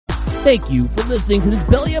Thank you for listening to this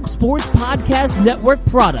Belly Up Sports Podcast Network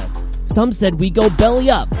product. Some said we go belly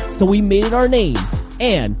up, so we made it our name,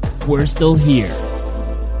 and we're still here.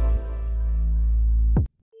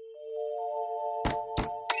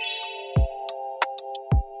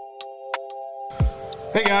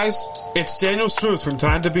 Hey guys, it's Daniel Smooth from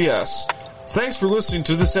Time to BS. Thanks for listening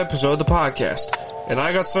to this episode of the podcast, and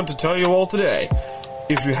I got something to tell you all today.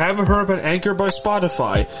 If you haven't heard about Anchor by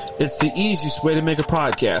Spotify, it's the easiest way to make a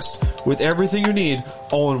podcast, with everything you need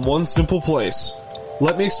all in one simple place.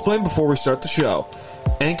 Let me explain before we start the show.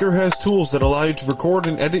 Anchor has tools that allow you to record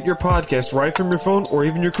and edit your podcast right from your phone or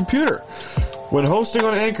even your computer. When hosting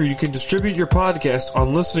on Anchor, you can distribute your podcast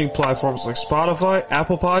on listening platforms like Spotify,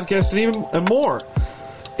 Apple Podcasts, and more.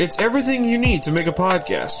 It's everything you need to make a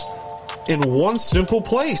podcast in one simple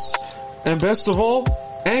place. And best of all,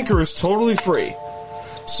 Anchor is totally free.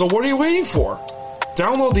 So what are you waiting for?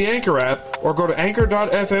 Download the Anchor app or go to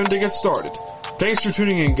anchor.fm to get started. Thanks for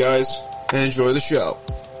tuning in, guys, and enjoy the show.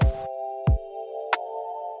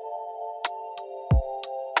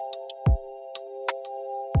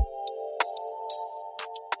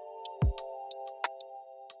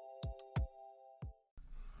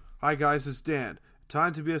 Hi guys, it's Dan.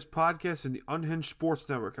 Time to BS Podcast and the Unhinged Sports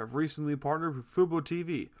Network have recently partnered with Fubo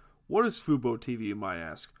TV. What is Fubo TV, you might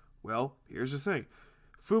ask? Well, here's the thing.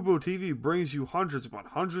 Fubo TV brings you hundreds upon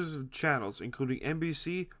hundreds of channels, including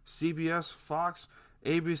NBC, CBS, Fox,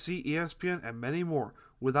 ABC, ESPN, and many more,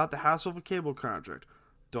 without the hassle of a cable contract.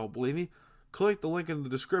 Don't believe me? Click the link in the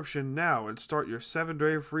description now and start your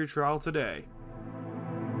 7-day free trial today.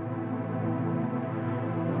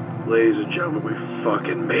 Ladies and gentlemen, we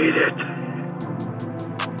fucking made it.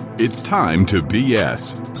 It's time to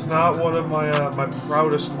BS. It's not one of my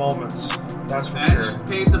proudest moments, that's for and sure. you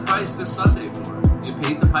paid the price this Sunday for it. You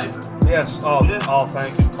paid the piper. Yes, oh,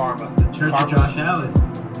 thank you, Karma. The Church of Josh Allen.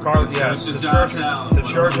 Yes, Church the of Josh Allen. The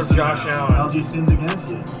Church of Josh Allen. LG sins against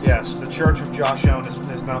you. Yes, the Church of Josh Allen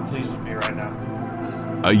is not pleased with me right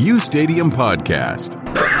now. A U Stadium podcast.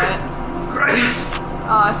 Grace!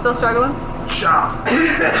 Still struggling?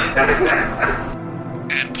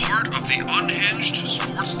 And part of the Unhinged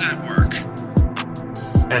Sports Network.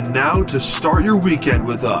 And now to start your weekend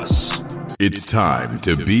with us. It's time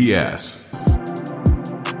to BS.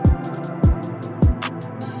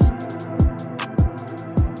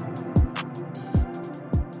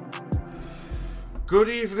 Good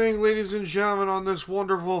evening, ladies and gentlemen, on this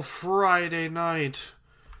wonderful Friday night.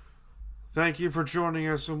 Thank you for joining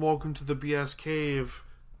us and welcome to the BS Cave.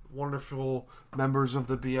 Wonderful members of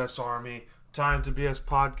the BS Army. Time to BS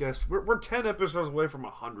Podcast. We're 10 episodes away from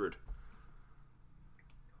 100.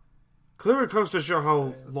 Clearly comes to show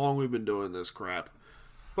how long we've been doing this crap.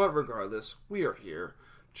 But regardless, we are here.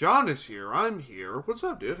 John is here. I'm here. What's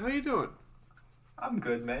up, dude? How you doing? I'm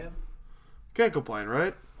good, man. Can't complain,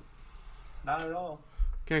 right? Not at all.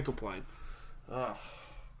 Can't complain.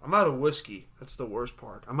 I'm out of whiskey. That's the worst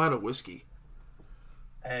part. I'm out of whiskey.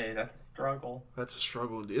 Hey, that's a struggle. That's a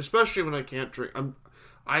struggle, especially when I can't drink.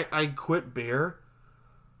 I quit beer.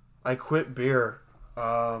 I quit beer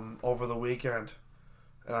over the weekend,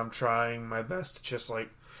 and I'm trying my best to just like.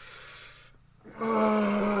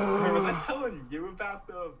 Was I telling you about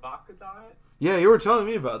the vodka diet? Yeah, you were telling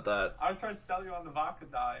me about that. I was trying to sell you on the vodka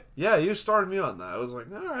diet. Yeah, you started me on that. I was like,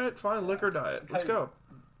 all right, fine, liquor diet. Let's go.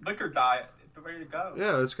 Liquor diet is the way to go.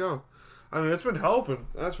 Yeah, let's go. I mean, it's been helping.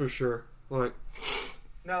 That's for sure. Like.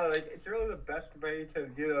 No, like, it's really the best way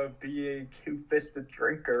to, be a two-fisted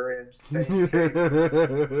drinker and stay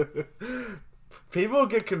safe. People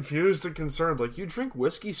get confused and concerned. Like, you drink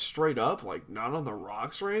whiskey straight up? Like, not on the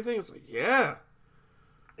rocks or anything? It's like, yeah.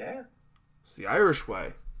 Yeah. It's the Irish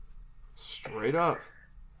way. Straight up.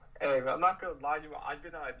 Hey, I'm not going to lie to you. I've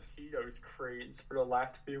been on a Tito's craze for the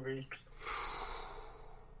last few weeks.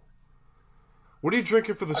 What are you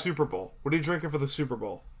drinking for the Super Bowl? What are you drinking for the Super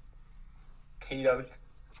Bowl? Tito's.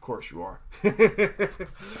 Of course you are.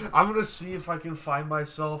 I'm going to see if I can find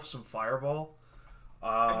myself some Fireball.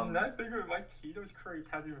 I'm not figuring my Tito's craze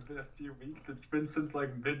hasn't even been a few weeks. It's been since,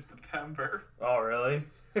 like, mid-September. Oh, really?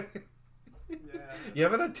 Yeah. You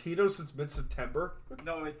haven't had Tito's since mid-September?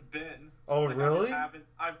 No, it's been. Oh, like, really?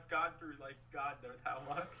 I've gone through, like, God knows how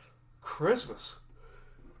much. Christmas.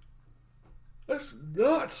 That's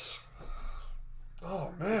nuts.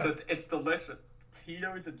 Oh, man. It's delicious.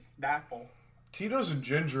 Tito's and Snapple. Tito's and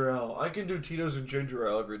ginger ale. I can do Tito's and ginger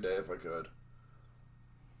ale every day if I could.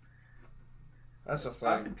 That's a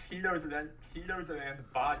thing. Tito's and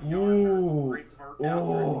body Ooh. Great workout.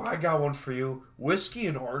 Ooh, I got one for you. Whiskey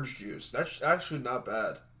and orange juice. That's actually not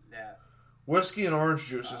bad. Yeah. Whiskey and orange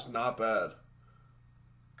juice is not bad.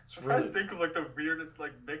 I'm trying to think of like the weirdest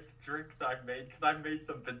like mixed drinks I've made because I've made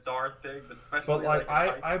some bizarre things, especially. But like in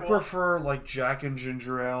high I school. prefer like Jack and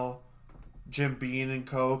Ginger Ale, Jim Beam and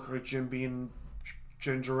Coke, or Jim Beam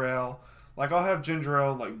Ginger Ale. Like I'll have ginger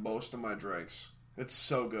ale in like most of my drinks. It's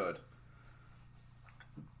so good.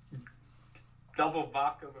 Double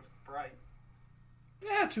vodka with Sprite.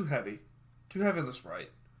 Yeah, too heavy. Too heavy in the Sprite.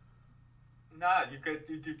 Nah, you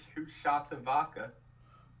do 2 shots of vodka.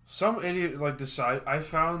 Some idiot like decide. I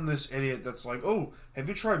found this idiot that's like, oh, have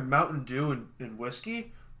you tried Mountain Dew and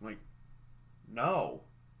whiskey? I'm like, no.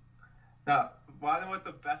 Now, wanna know what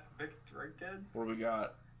the best mixed drink is? What do we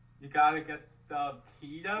got? You gotta get some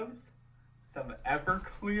Tito's, some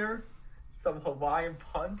Everclear, some Hawaiian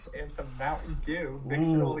Punch, and some Mountain Dew. Mix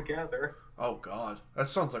it all together. Oh God, that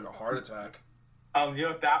sounds like a heart attack. You know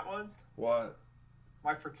what that was? What?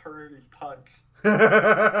 My fraternity's punch.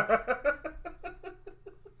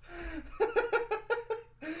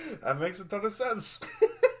 That makes a ton of sense.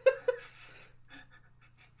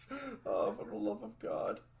 Oh, for the love of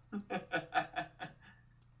God.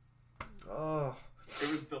 Oh. It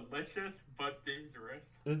was delicious, but dangerous.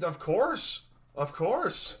 Of course. Of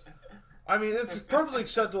course. I mean, it's perfectly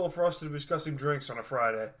acceptable for us to be discussing drinks on a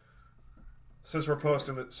Friday. Since we're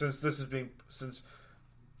posting that,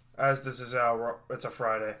 as this is out, it's a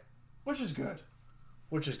Friday. Which is good.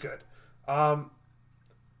 What's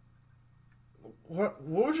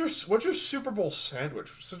your Super Bowl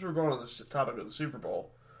sandwich? Since we're going on this topic of the Super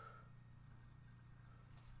Bowl.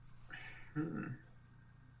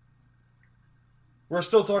 We're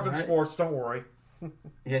still talking sports, don't worry.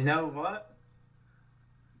 You know what?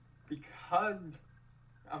 Because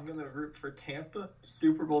I'm going to root for Tampa,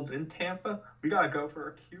 Super Bowl's in Tampa, we got to go for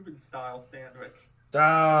a Cuban-style sandwich.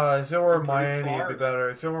 If it were Miami, it'd be better.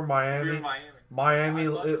 If it were Miami,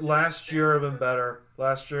 last year would have been better.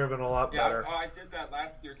 Last year would have been a lot better. I did that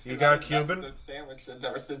last year, too. You got a Cuban? Sandwiches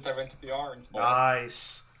ever since I went to the Orange Bowl.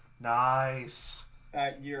 Nice.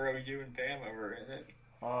 That year, OU and Bama were in it.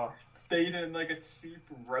 Oh. Stayed in like a cheap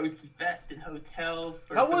roach-infested hotel.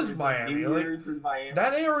 How was Miami? Miami?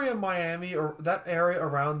 That area in Miami, or that area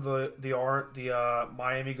around the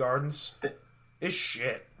Miami Gardens, is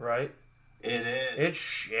shit, right? It is. It's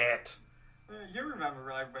shit. You remember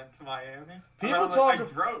when I went to Miami? People I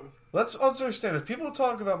drove. Let's understand this. People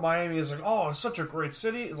talk about Miami as like, oh, it's such a great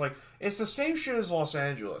city. It's like it's the same shit as Los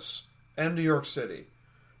Angeles and New York City.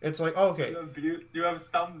 It's like, okay. You have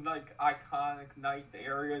some like iconic, nice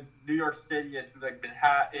areas. New York City, it's like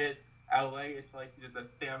Manhattan. LA, it's like the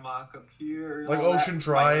Santa Monica Pier. Like Ocean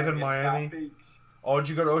Drive in Miami. Oh, did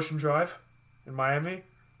you go to Ocean Drive in Miami?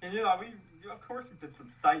 And of course we did some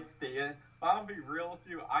sightseeing. But I'll be real with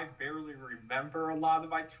you, I barely remember a lot of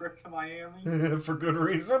my trip to Miami. For good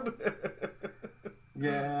reason.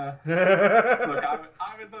 Yeah. Look,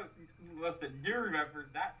 listen, you remember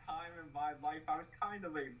that time in my life, I was kind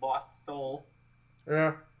of a lost soul.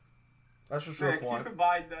 Yeah. That's a true point. Keep in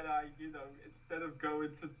mind that instead of going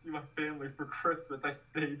to see my family for Christmas, I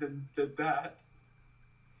stayed and did that.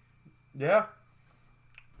 Yeah.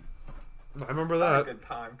 I remember that. Good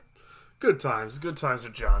time. Good times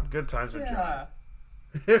with John. Yeah.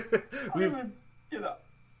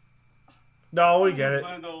 No, we get it.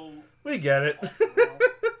 We get it.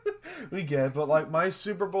 We get it. But like my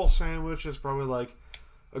Super Bowl sandwich is probably like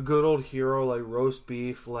a good old hero, like roast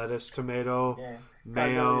beef, lettuce, tomato,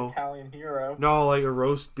 mayo. Italian hero. No, like a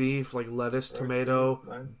roast beef, like lettuce,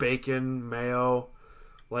 tomato, bacon, mayo.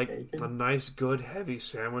 Like a nice, good, heavy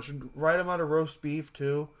sandwich. Right amount of roast beef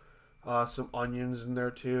too. Some onions in there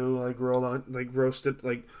too, like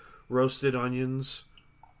roasted onions.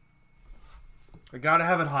 You gotta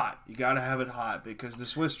have it hot. Because the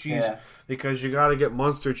Swiss cheese, because you gotta get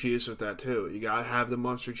Munster cheese with that too. You gotta have the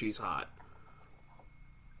Munster cheese hot.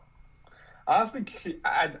 Honestly,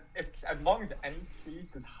 as long as any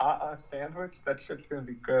cheese is hot on a sandwich, that shit's gonna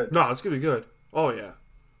be good. No, it's gonna be good. Oh yeah.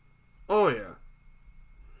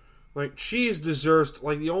 Like, cheese deserves...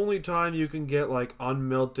 Like, the only time you can get, like,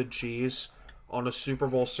 unmelted cheese on a Super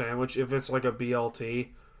Bowl sandwich, if it's, like, a BLT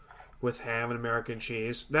with ham and American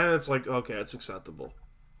cheese, then it's like, okay, it's acceptable.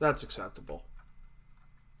 That's acceptable.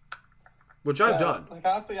 Which I've done. Like,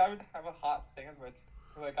 honestly, I would have a hot sandwich.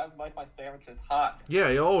 Like, I like my sandwiches hot. Yeah,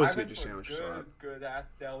 you always get your sandwiches hot. Good-ass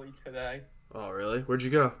deli today. Oh, really? Where'd you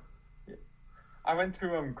go? I went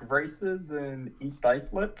to Grace's in East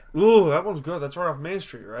Islip. Ooh, that one's good. That's right off Main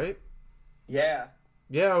Street, right? Yeah.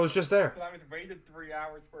 Yeah, I was just there. I was waited 3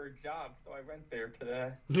 hours for a job, so I went there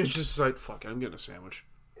today. It's just like, fuck it, I'm getting a sandwich.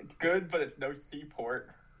 It's good, but it's no Seaport.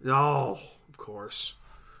 No, of course.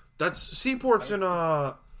 Seaport's in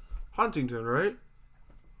Huntington, right?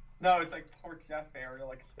 No, it's like Port Jeff area,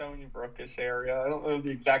 like Stony Brookish area. I don't know the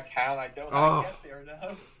exact town. I don't Oh. get there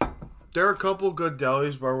now. There are a couple good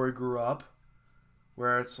delis where we grew up,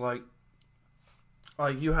 where it's like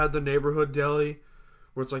you had the neighborhood deli,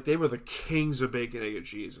 where it's like they were the kings of bacon, egg, and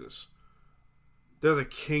cheeses. They're the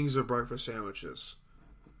kings of breakfast sandwiches.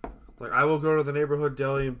 Like, I will go to the neighborhood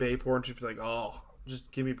deli in Bayport and just be like, oh,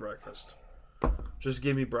 just give me breakfast. Just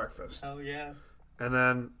give me breakfast. Oh, yeah. And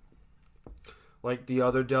then, like, the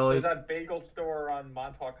other deli. There's that bagel store on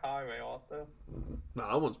Montauk Highway also. No,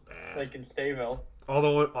 that one's bad. Like in Stayville.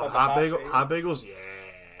 Although, Hot hot bagels,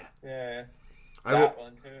 yeah. Yeah. I That will-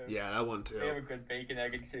 one, too. Yeah, that one They have too. a good bacon,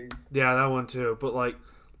 egg, and cheese. Yeah, that one too. But, like,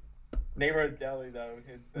 Neighborhood Deli, though.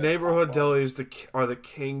 is the neighborhood top dog. delis are the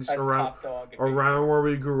kings That's around top dog. around where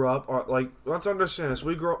we grew up. Like, let's understand this.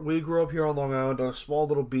 We grew up here on Long Island, in a small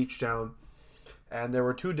little beach town, and there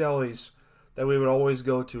were two delis that we would always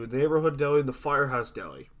go to: the neighborhood deli and the Firehouse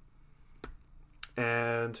Deli.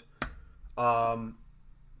 And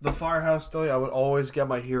the Firehouse Deli, I would always get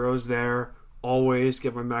my heroes there. Always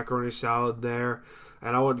get my macaroni salad there,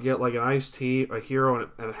 and I would get like an iced tea, a hero,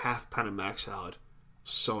 and a half pan of mac salad.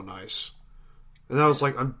 So nice. And that was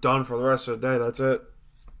like, I'm done for the rest of the day. That's it.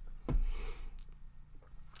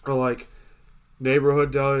 Or like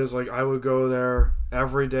neighborhood delis, like I would go there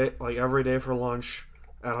every day for lunch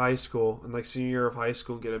at high school, and like senior year of high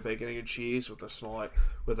school, get a bacon, egg, and cheese with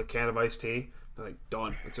a can of iced tea. And, like,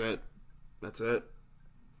 done. That's it.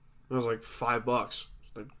 It was like $5. It's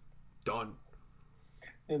like done.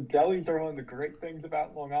 And delis are one of the great things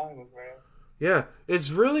about Long Island, man. Yeah,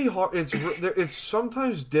 it's really hard. It's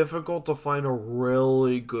sometimes difficult to find a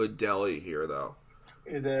really good deli here, though.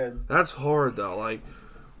 It is. That's hard though.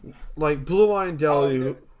 Like Blue Line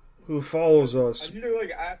Deli, who follows us. I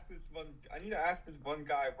need to ask this one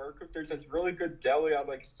guy I work with. There's this really good deli on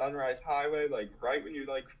like Sunrise Highway, like right when you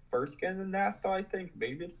like first get into Nassau. I think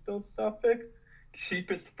maybe it's still Suffolk.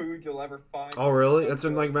 Cheapest food you'll ever find. Oh, really? That's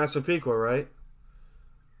in like Massapequa, right?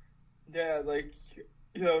 Yeah, like,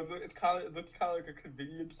 you know, it looks kind of like a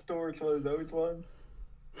convenience store. It's one of those ones.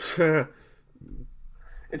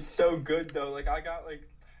 It's so good though. Like, I got like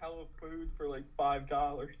hella food for like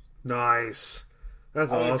 $5. Nice.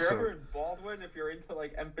 That's If you're awesome. ever in Baldwin, if you're into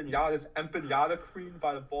like empanadas, Empanada Queen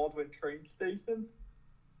by the Baldwin train station,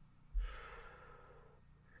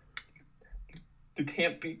 you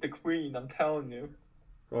can't beat the Queen. I'm telling you.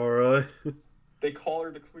 Oh, really? They call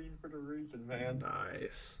her the Queen for the reason, man.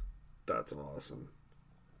 Nice. That's awesome.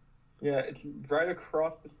 Yeah, it's right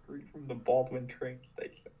across the street from the Baldwin train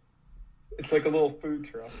station. It's like a little food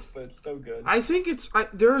truck, but it's so good. I think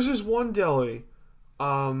there's this one deli,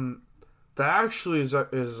 that actually is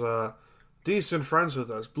decent friends with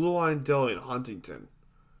us. Blue Line Deli in Huntington.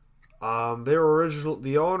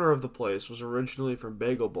 The owner of the place was originally from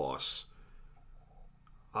Bagel Boss.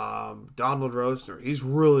 Donald Rosner. He's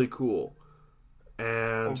really cool.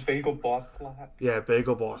 And Bagel Boss slap. yeah,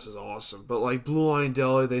 Bagel Boss is awesome. But like Blue Line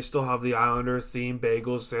Deli, they still have the Islander themed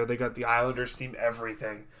bagels there. They got the Islanders themed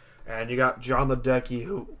everything. And you got John Ledecky,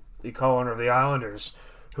 who the co-owner of the Islanders,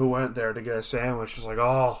 who went there to get a sandwich. He's like,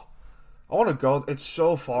 oh, I want to go. It's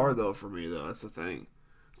so far though for me though. That's the thing.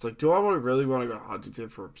 It's like, do I really want to go to Huntington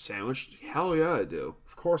for a sandwich? Hell yeah, I do.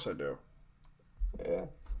 Of course I do. Yeah.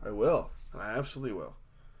 I will. I absolutely will.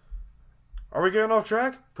 Are we getting off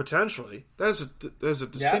track? Potentially. There's a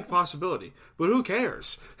distinct possibility. But who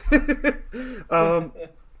cares?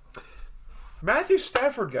 Matthew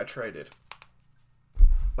Stafford got traded.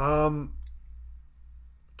 2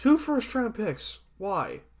 first-round picks.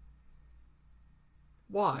 Why?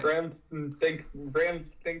 Rams think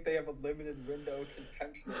they have a limited window of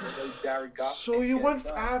contention for Gary Goff. So you went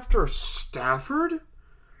after Stafford?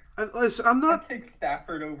 Listen, I'm I'd not. take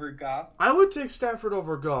Stafford over Goff. I would take Stafford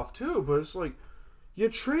over Goff too, but it's like you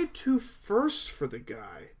trade 2 firsts for the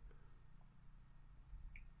guy.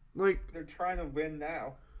 Like, They're trying to win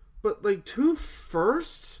now. but like 2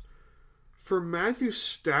 firsts for Matthew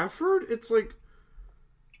Stafford? It's like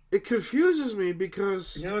it confuses me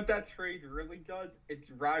because You know what that trade really does? It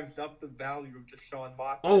drives up the value of Deshaun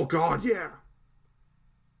Watson. oh god, yeah.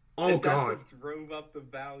 Oh And god. That's what drove up the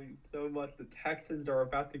value so much. The Texans are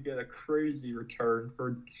about to get a crazy return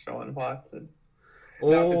for Deshaun Watson. Now,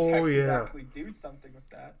 if the Oh Texans yeah. actually do something with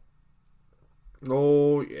that.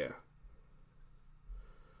 Oh yeah.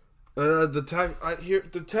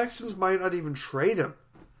 The Texans might not even trade him.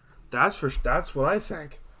 That's what I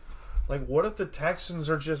think. Like, what if the Texans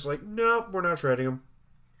are just like, nope, we're not trading him.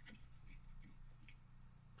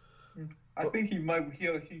 I think he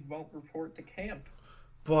won't report to camp.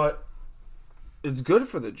 But it's good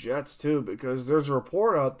for the Jets, too, because there's a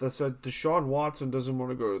report out that said Deshaun Watson doesn't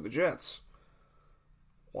want to go to the Jets.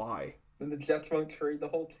 Why? And the Jets won't trade the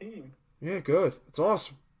whole team. Yeah, good. It's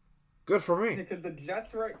awesome. Good for me. Because the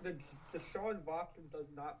Jets, Deshaun Watson does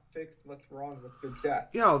not fix what's wrong with the Jets.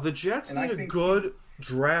 Yeah, the Jets And I need a think good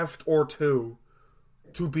draft or two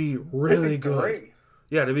to be really good. Great.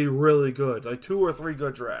 Yeah, to be really good. Like 2 or 3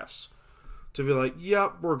 good drafts. To be like,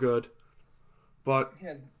 yep, we're good. But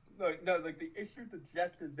Yeah, the issue with the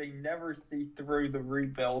Jets is they never see through the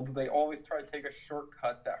rebuild. They always try to take a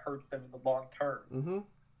shortcut that hurts them in the long term.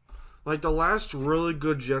 like the last really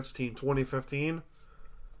good Jets team, 2015,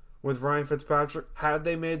 with Ryan Fitzpatrick, had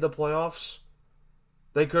they made the playoffs,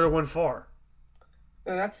 they could have went far.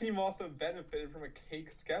 And that team also benefited from a cake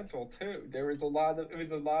schedule too.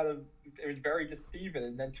 It was very deceiving,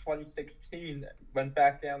 and then 2016 went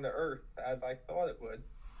back down to earth as I thought it would.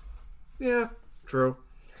 Yeah, true.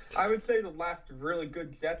 I would say the last really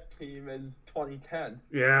good Jets team is 2010.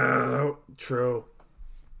 Yeah, true.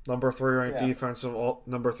 Number 3 ranked Yeah.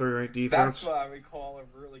 number 3 ranked defense. That's what I would call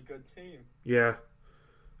a really good team. Yeah,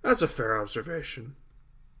 that's a fair observation.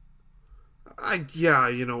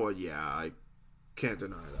 You know what? Yeah, I can't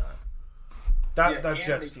deny that. That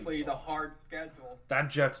Jets team played was a awesome. hard schedule. That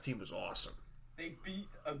Jets team was awesome. They beat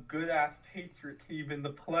a good ass Patriot team in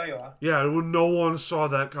the playoffs. Yeah, no one saw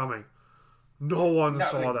that coming. No one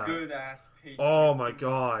That saw was a that. good ass Patriot. Oh my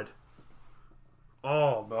god.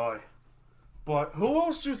 Oh my. But who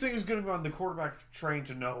else do you think is going to go on the quarterback train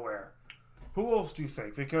to nowhere? Who else do you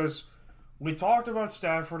think? Because we talked about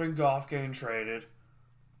Stafford and Goff getting traded,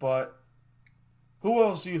 but who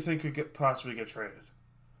else do you think could possibly get traded?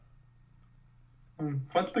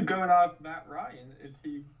 What's the going on with Matt Ryan? Is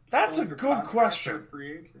he? That's a under good contract question. or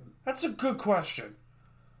free agent? That's a good question.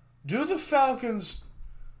 Do the Falcons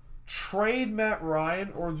trade Matt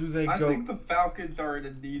Ryan, or do they I go... think the Falcons are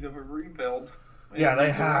in need of a rebuild. Yeah, In they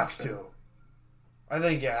the have direction. to. I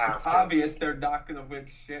think you have It's to. obvious they're not going to win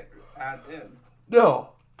shit as is.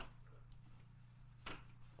 No.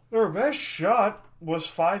 Their best shot was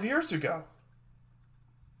 5 years ago.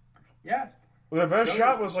 Yes. Their best Those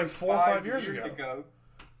shot are was like 4 or 5 years ago.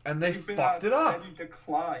 And they They've been fucked on it a up. steady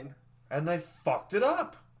decline. And they fucked it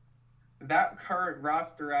up. That current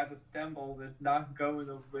roster as assembled is not going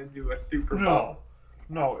to win you a Super Bowl. No.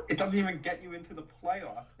 No. It doesn't even get you into the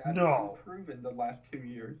playoffs. That's No. been proven the last 2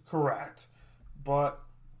 years. Correct. But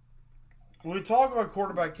when we talk about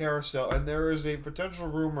quarterback carousel, and there is a potential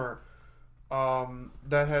rumor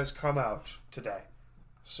that has come out today.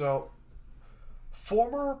 So,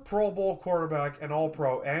 former Pro Bowl quarterback and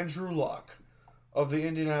All-Pro Andrew Luck of the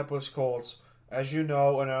Indianapolis Colts, as you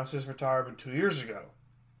know, announced his retirement 2 years ago.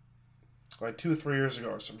 Like 2-3 years ago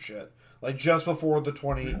or some shit. Like just before the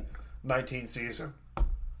 2019 season.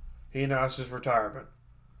 He announced his retirement.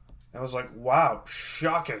 I was like, wow,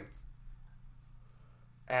 shocking.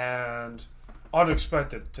 And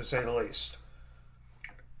unexpected, to say the least.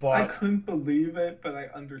 I But couldn't believe it, but I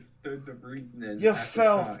understood the reasoning. you at the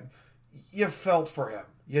felt time. for him.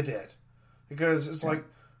 You did. Because it's like,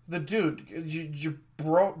 the dude, you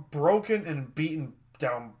broken and beaten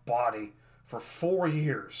down body for 4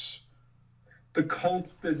 years. The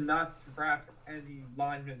Colts did not draft any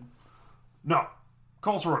linemen. No.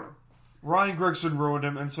 Colts ruined him. Ryan Grigson ruined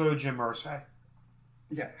him, and so did Jim Irsay.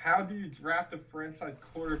 Yeah, how do you draft a franchise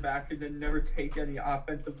quarterback and then never take any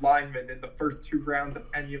offensive linemen in the first 2 rounds of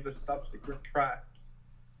any of the subsequent drafts?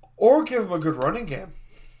 Or give him a good running game.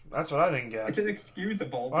 That's what I didn't get. It's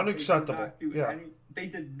inexcusable. Unacceptable, yeah. They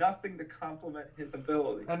did nothing to complement his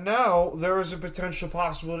ability. And now there is a potential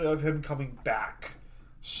possibility of him coming back.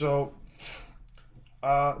 So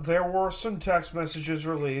there were some text messages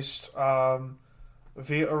released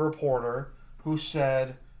via a reporter who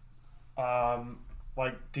said,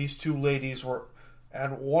 like, these 2 ladies were,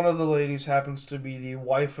 and one of the ladies happens to be the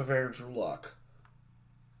wife of Andrew Luck,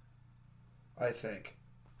 I think,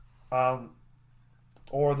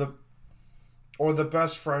 or the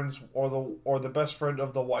best friends, or the best friend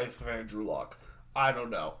of the wife of Andrew Luck. I don't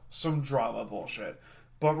know, some drama bullshit.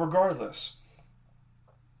 But regardless,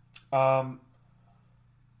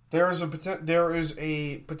 there is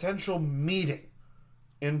a potential meeting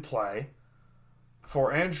in play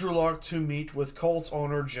for Andrew Luck to meet with Colts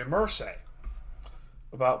owner Jim Irsay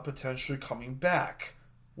about potentially coming back.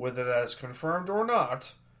 Whether that is confirmed or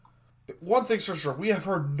not, one thing's for sure, we have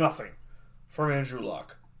heard nothing from Andrew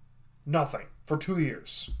Luck. Nothing. For 2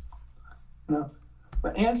 years. No.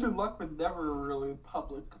 But Andrew Luck was never a really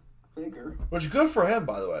public figure. Which, good for him,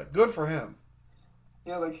 by the way. Good for him.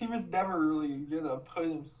 Yeah, like, he was never really going to put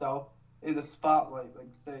himself in the spotlight, like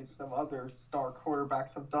say some other star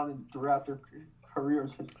quarterbacks have done throughout their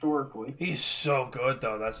careers historically. He's so good,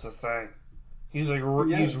 though. That's the thing. He's like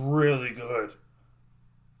Yeah. he's really good.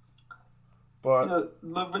 But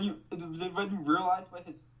When you realize what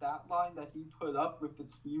his stat line that he put up with the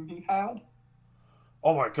team he had,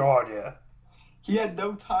 oh my god, yeah. he had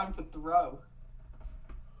no time to throw.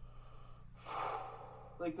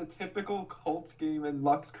 Like the typical Colts game in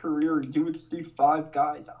Luck's career, you would see 5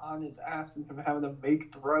 guys on his ass and him having to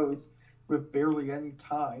make throws with barely any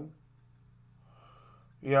time.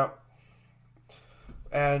 Yep.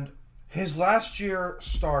 And his last year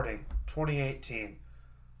starting, 2018,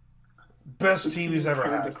 best team he's ever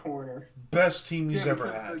turned had. a corner. Best team he's ever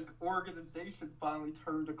because had. The organization finally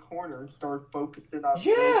turned a corner and started focusing on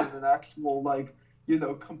Yeah. building an actual,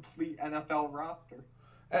 complete NFL roster.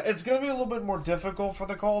 It's going to be a little bit more difficult for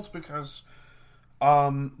the Colts because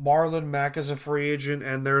Marlon Mack is a free agent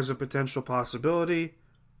and there's a potential possibility.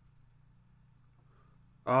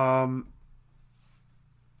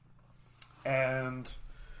 And,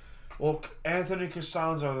 well, Anthony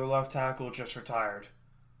Costanzo, their left tackle, just retired.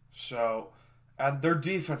 So, and their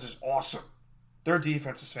defense is awesome. Their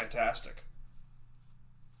defense is fantastic.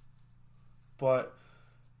 But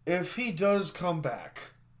if he does come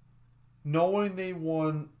back, knowing they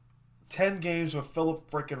won 10 games with Phillip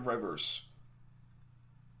frickin' Rivers,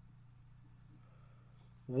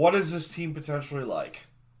 what is this team potentially like?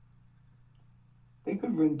 They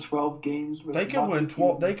could win 12 games. With They can win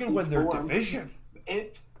 12. They can win their division.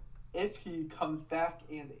 If he comes back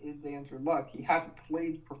and is Andrew Luck, he hasn't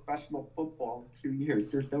played professional football in 2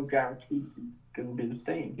 years. There's no guarantees he's going to be the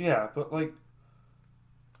same. Yeah, but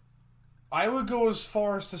I would go as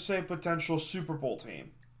far as to say potential Super Bowl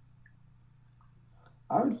team.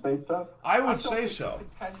 I would say so. I would thought say they so. could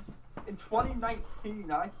contend. In 2019,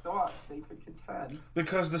 I thought they could contend.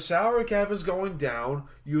 Because the salary cap is going down.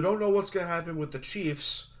 You don't know what's going to happen with the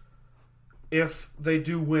Chiefs if they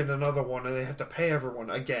do win another one and they have to pay everyone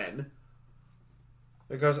again.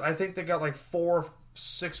 Because I think they got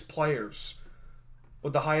 4-6 players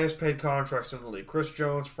with the highest paid contracts in the league. Chris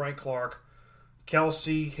Jones, Frank Clark,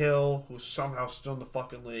 Kelsey Hill, who's somehow still in the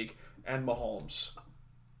fucking league, and Mahomes.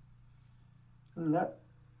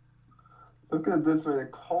 Look at it this way. The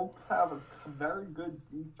Colts have a very good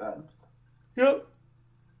defense. Yep.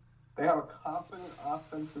 They have a confident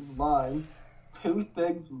offensive line. 2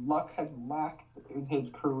 things Luck has lacked in his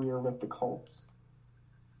career with the Colts.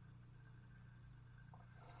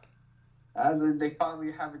 And then they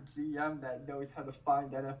finally have a GM that knows how to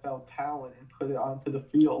find NFL talent and put it onto the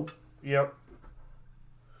field. Yep.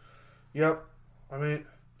 I mean,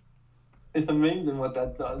 It's amazing what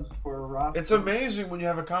that does for a roster. it's amazing when you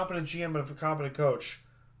have a competent GM and a competent coach.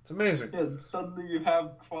 It's amazing. Yeah, suddenly you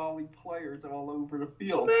have quality players all over the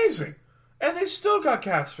It's field. amazing. And they still got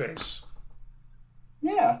cap space.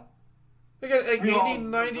 Yeah. They got like We all-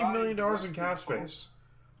 $90 million in cap space.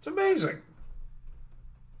 It's amazing.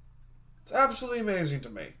 It's absolutely amazing to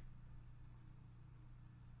me.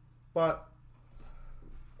 But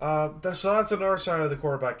so that's another side of the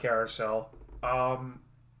quarterback carousel.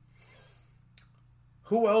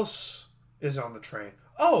 Who else is on the train?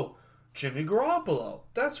 Oh, Jimmy Garoppolo.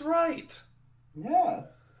 That's right. Yeah.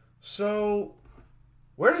 So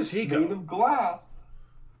where does he go? Made of glass.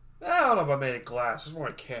 I don't know about made of glass. It's more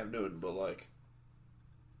like Cam Newton, but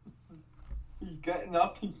He's getting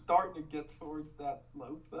up. He's starting to get towards that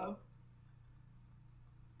slope, though.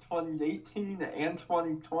 2018 and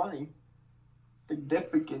 2020.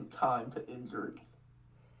 Significant time to injuries.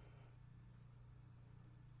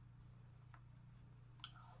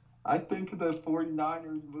 I think the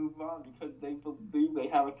 49ers move on because they believe they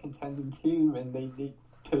have a contending team and they need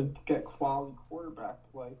to get quality quarterback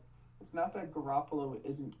play. It's not that Garoppolo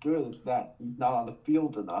isn't good, it's that he's not on the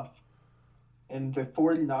field enough. And the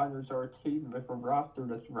 49ers are a team with a roster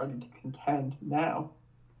that's ready to contend now.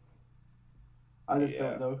 I just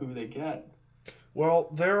don't know who they get. well,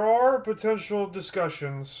 there are potential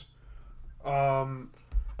discussions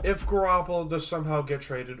if Garoppolo does somehow get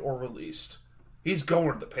traded or released. He's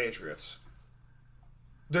going to the Patriots.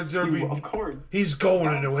 Of course. He's going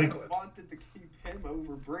to New Belichick England. wanted to keep him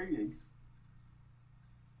over Brady.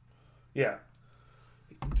 Yeah.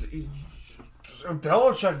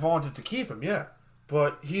 Belichick wanted to keep him, yeah.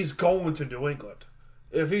 But he's going to New England.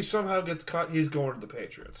 If he somehow gets cut, he's going to the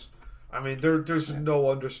Patriots. I mean, there's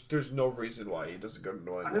no reason why he doesn't go to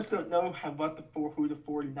New I England. just don't know who the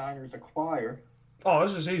 49ers acquire. Oh,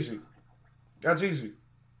 this is easy. That's easy.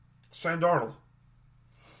 Sam Darnold.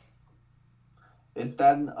 Is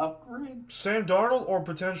that an upgrade? Sam Darnold or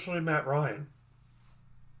potentially Matt Ryan.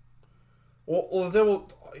 Well, they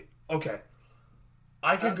will. okay.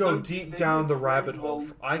 I could go deep down the rabbit hole.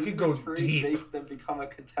 I could go deep. Makes them become a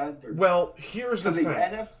contender. Well, here's the thing. The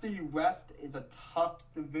NFC West is a tough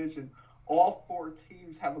division. All 4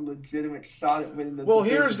 teams have a legitimate shot at winning the division. Well,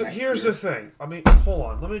 here's the thing. I mean, hold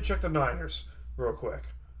on. Let me check the Niners real quick.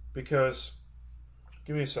 Because,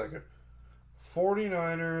 give me a second.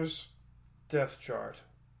 49ers depth chart.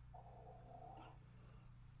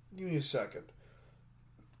 Give me a second.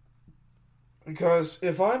 Because,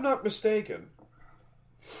 if I'm not mistaken,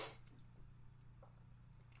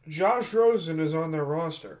 Josh Rosen is on their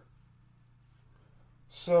roster.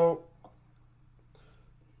 So,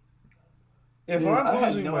 if I'm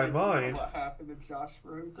losing my mind... What happened to Josh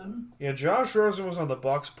Rosen? Yeah, Josh Rosen was on the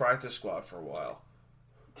Bucs practice squad for a while.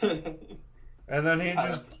 And then he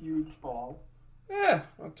just... a huge fall. Yeah,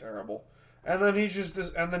 not terrible. And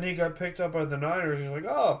then he got picked up by the Niners. He's like,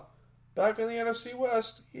 oh, back in the NFC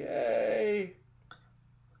West. Yay.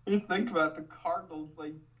 You think about it, the Cardinals,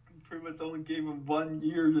 like, pretty much only gave him 1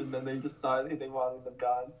 year, and then they decided they wanted him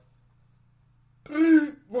gone.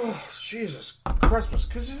 Oh, Jesus Christmas,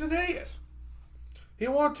 because he's an idiot. He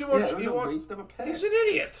wanted too much. He's an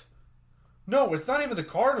idiot. No, it's not even the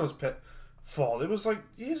Cardinals' fault. It was like,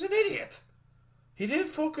 he's an idiot. He didn't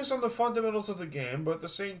focus on the fundamentals of the game, but at the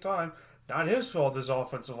same time, not his fault his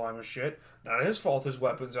offensive line was shit. Not his fault his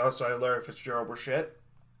weapons outside Larry Fitzgerald were shit.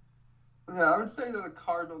 Yeah, I would say that the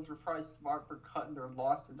Cardinals were probably smart for cutting their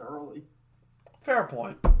losses early. Fair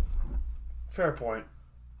point. Fair point.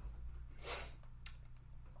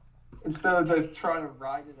 Instead of just trying to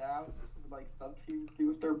ride it out, like some teams do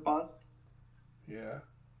with their bust. Yeah.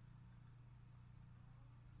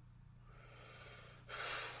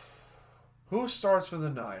 Who starts for the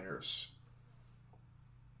Niners?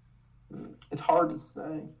 It's hard to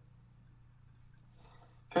say.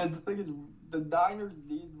 Because the thing is, the Niners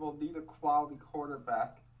will need a quality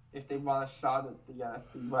quarterback if they want a shot at the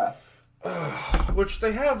NFC West. Which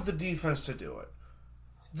they have the defense to do it.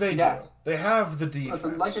 They do. They have the defense.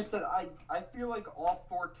 Listen, like I said, I feel like all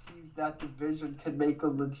 4 teams that division can make a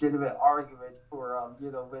legitimate argument for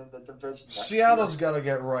win the division. Seattle's got to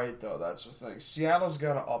get right, though. That's the thing. Seattle's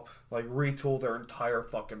got to retool their entire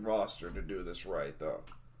fucking roster to do this right, though.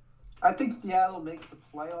 I think Seattle makes the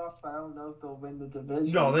playoffs. I don't know if they'll win the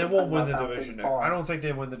division. No, they won't win the division. I don't think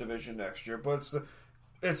they win the division next year. But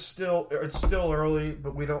it's still early.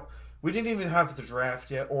 But we didn't even have the draft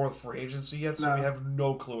yet or the free agency yet, so we have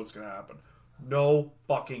no clue what's going to happen. No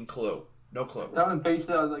fucking clue. No clue. That was based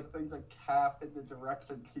on things like cap and the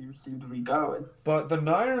direction teams seem to be going. But the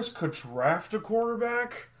Niners could draft a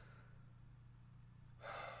quarterback.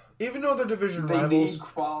 Even though they're division rivals, they need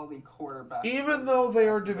quality quarterbacks. Even though they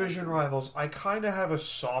are division rivals, I kind of have a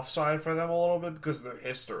soft side for them a little bit because of their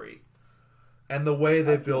history and the way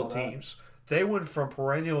they build teams. They went from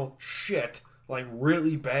perennial shit, like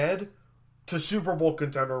really bad, to Super Bowl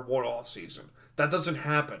contender one off season. That doesn't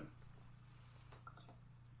happen.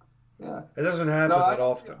 Yeah, it doesn't happen that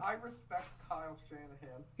often. I respect Kyle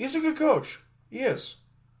Shanahan. He's a good coach. He is.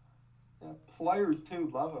 Yeah, players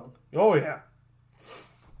too love him. Oh yeah.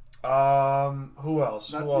 Who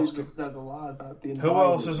else? That who else? Says a lot about the who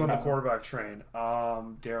else is on the quarterback train?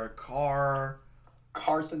 Derek Carr.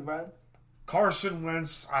 Carson Wentz. Carson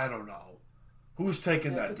Wentz. I don't know. Who's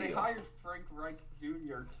taking that deal? They hired Frank Reich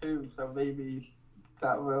Jr. too, so maybe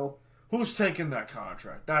that will. Who's taking that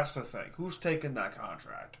contract? That's the thing. Who's taking that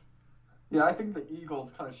contract? Yeah, I think the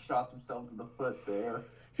Eagles kind of shot themselves in the foot there.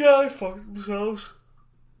 Yeah, they fucked themselves.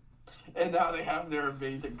 And now they have their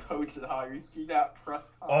amazing coach at hire. You see that press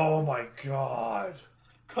conference? Oh my god.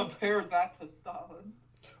 Compare that to Solid.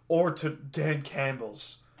 Or to Dan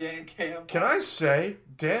Campbell's. Dan Campbell. Can I say,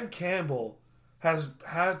 Dan Campbell has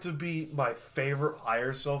had to be my favorite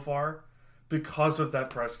hire so far because of that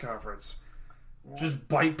press conference. Yeah. Just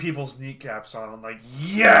bite people's kneecaps on them like,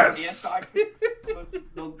 yes! I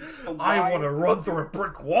want to run through a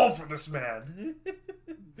brick wall for this man.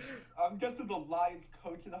 I'm guessing the Lions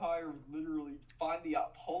coach and hire was literally find the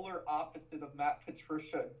polar opposite of Matt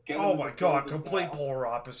Patricia. Oh my god, complete polar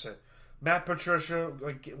opposite. Matt Patricia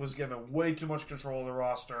was given way too much control of the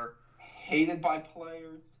roster. Hated by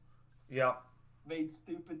players. Yep. Made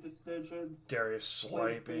stupid decisions. Darius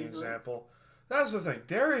Slay being an example. That's the thing.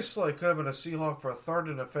 Darius Slay could have been a Seahawk for a 3rd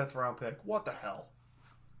and a 5th round pick. What the hell?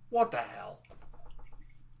 What the hell?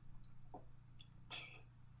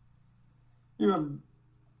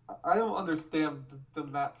 I don't understand the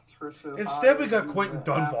Matt Patricia. Instead, we got Quentin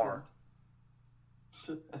Dunbar.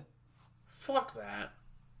 Fuck that.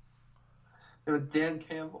 Dan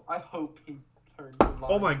Campbell, I hope he turns the line.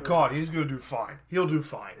 Oh my god, he's going to do fine. He'll do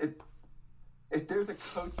fine. If there's a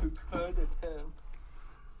coach who could, it's him.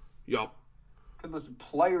 Yup. Because listen,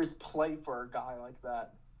 players play for a guy like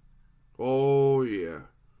that. Oh, yeah.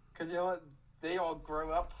 Because you know what? They all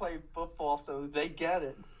grow up playing football, so they get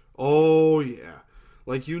it. Oh, yeah.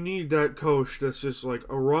 Like, you need that coach that's just like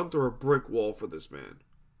a run through a brick wall for this man.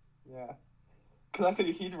 Yeah. Because I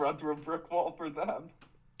think he'd run through a brick wall for them.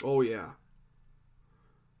 Oh, yeah.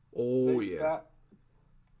 Oh, yeah.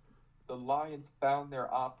 The Lions found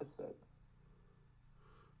their opposite.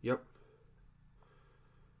 Yep.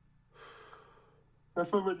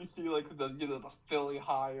 That's when you see like the Philly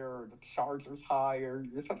hire or the Chargers hire,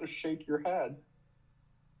 you just have to shake your head.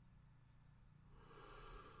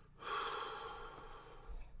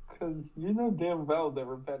 Because you know damn well there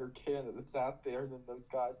were better candidates out there than those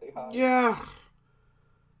guys they hired. Yeah.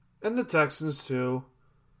 And the Texans, too.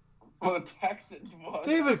 Well, the Texans was.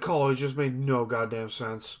 David Culley just made no goddamn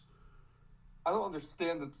sense. I don't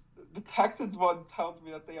understand that. The Texans one tells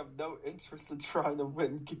me that they have no interest in trying to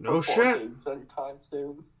win No football shit. games anytime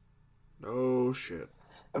soon. No shit.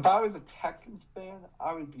 If I was a Texans fan,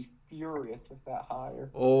 I would be furious with that hire.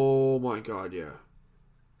 Oh my god, yeah.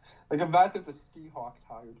 Like, imagine if the Seahawks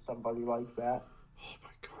hired somebody like that. Oh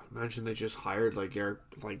my god, imagine they just hired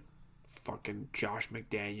fucking Josh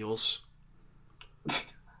McDaniels.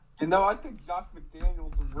 You know, I think Josh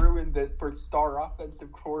McDaniels ruined it for star offensive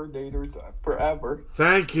coordinators forever.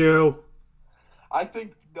 Thank you. I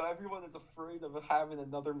think everyone is afraid of having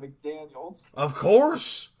another McDaniels. Of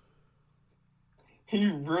course. He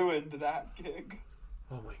ruined that gig.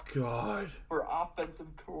 Oh my god. For offensive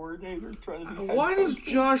coordinators trying to be head Why does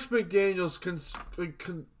coaches. Josh McDaniels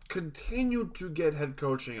continue to get head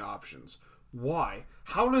coaching options? Why?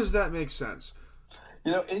 How does that make sense?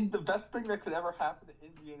 You know, the best thing that could ever happen to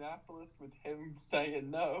Indianapolis was him saying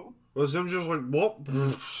no. Was him just like, well,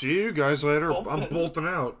 see you guys later. I'm bolting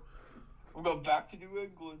out. We'll go back to New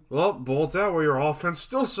England. Well, bolt out where your offense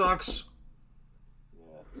still sucks.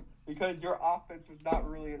 Yeah. Because your offense was not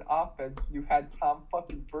really an offense. You had Tom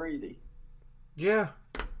fucking Brady. Yeah.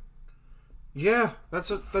 Yeah, that's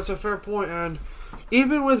a fair point. And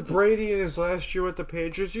even with Brady in his last year with the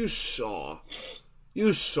Patriots, you saw.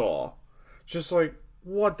 Just like,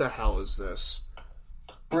 what the hell is this?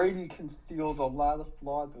 Brady concealed a lot of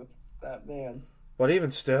flaws with that man. But even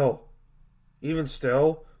still,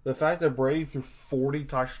 the fact that Brady threw 40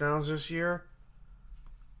 touchdowns this year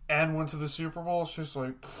and went to the Super Bowl, it's just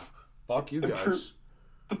like, fuck you guys.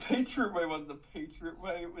 The Patriot way wasn't the Patriot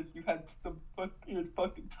way. It was you had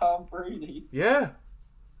fucking Tom Brady. Yeah.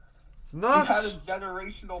 It's nuts. You had a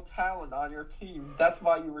generational talent on your team. That's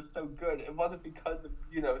why you were so good. It wasn't because of,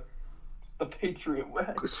 the Patriot way.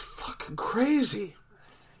 It's fucking crazy.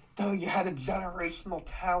 No, you had a generational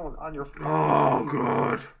talent on your team. Oh,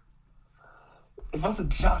 God. It wasn't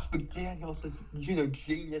Josh McDaniels'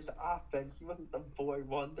 genius offense. He wasn't the boy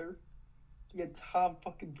wonder. He had Tom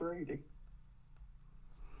fucking Brady.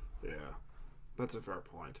 Yeah, that's a fair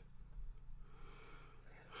point.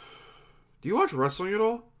 Do you watch wrestling at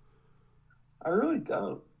all? I really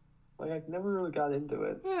don't. Like, I never really got into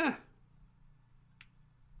it. It's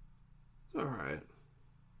alright.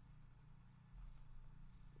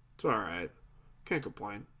 It's alright. Can't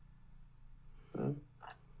complain.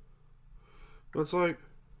 It's like,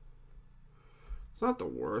 it's not the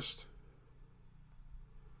worst.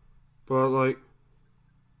 But, like,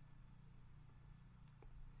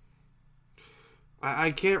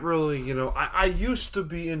 I can't really, I used to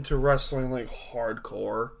be into wrestling, like,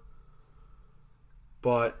 hardcore.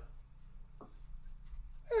 But,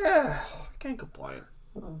 can't complain.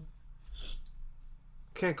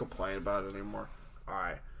 Can't complain about it anymore.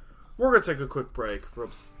 Alright. We're going to take a quick break.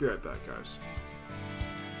 We'll be right back, guys.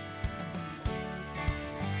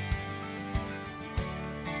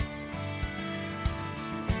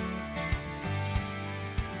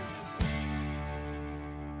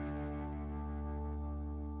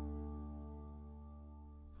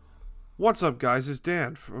 What's up, guys? It's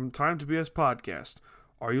Dan from Time to BS Podcast.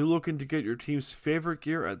 Are you looking to get your team's favorite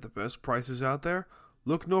gear at the best prices out there?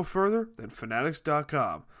 Look no further than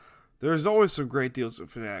Fanatics.com. There's always some great deals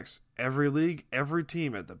at Fanatics. Every league, every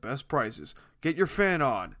team at the best prices. Get your fan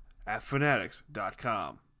on at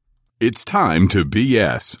Fanatics.com. It's time to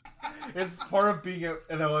BS. It's part of being an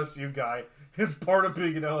LSU guy. It's part of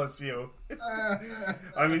being an LSU.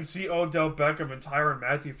 I mean, see Odell Beckham and Tyrann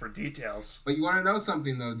Mathieu for details. But you want to know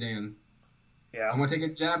something, though, Dan? Yeah. I'm going to take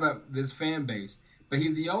a jab at this fan base. But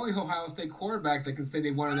he's the only Ohio State quarterback that can say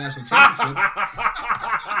they won a national championship.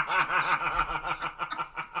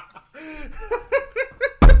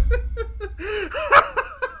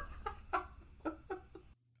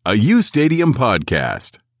 A U Stadium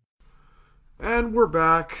podcast. And we're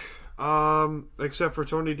back. Except for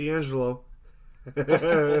Tony D'Angelo.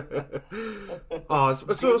 It's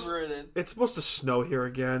supposed to snow here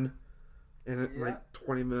again in like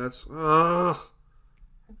 20 minutes. Ugh.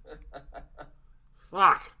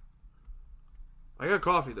 Fuck. I got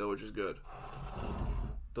coffee though, which is good.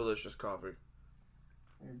 Delicious coffee.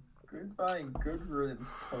 Goodbye and good riddance,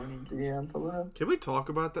 Tony D'Angelo. Can we talk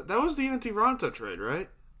about that? That was the Antiranta trade, right?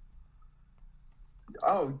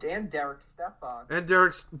 Oh, and Derek Stepan. And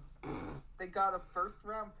Derek's... They got a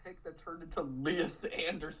first-round pick that turned into Elias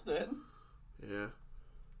Anderson. Yeah.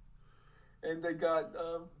 And they got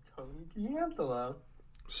Tony D'Angelo.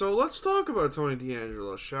 So let's talk about Tony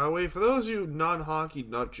D'Angelo, shall we? For those of you non-hockey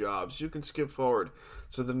nut jobs, you can skip forward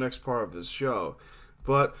to the next part of this show.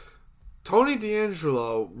 But Tony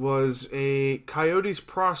D'Angelo was a Coyotes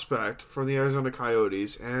prospect from the Arizona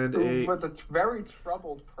Coyotes, and Who was a very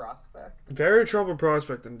troubled prospect. Very troubled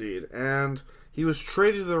prospect indeed. And he was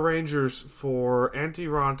traded to the Rangers for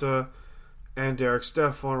Antiranta and Derek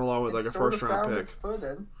Stepan, along with like a first-round pick.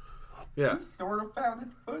 Yeah. He sort of found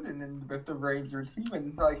his footing with the Rangers. He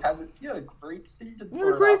even had a great season. He had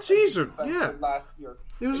a great season. Yeah. Last year.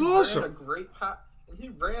 He was awesome. And he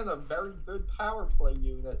ran a very good power play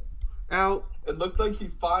unit. Al, it looked like he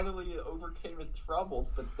finally overcame his troubles,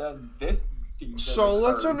 but then this season. So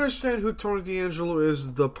let's understand who Tony D'Angelo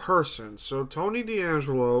is, the person. So Tony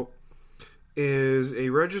D'Angelo is a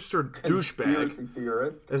registered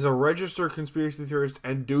douchebag. Is a registered conspiracy theorist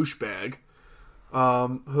and douchebag,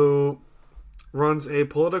 who runs a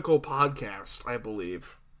political podcast, I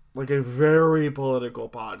believe, like a very political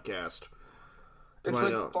podcast. It's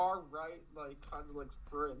like far right, like kind of like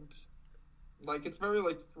fringe. Like, it's very,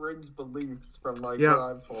 like, fringe beliefs from, like, what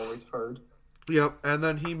I've always heard. Yep, and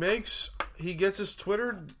then he gets his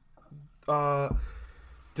Twitter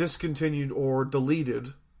discontinued or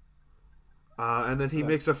deleted, and then he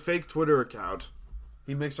makes a fake Twitter account.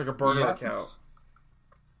 He makes, like, a burner account.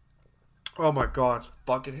 Oh, my God, it's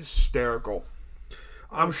fucking hysterical.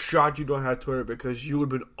 I'm shocked you don't have Twitter because you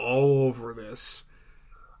would have been all over this.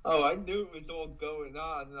 Oh, I knew it was all going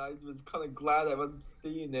on, and I was kind of glad I wasn't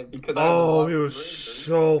seeing it because it was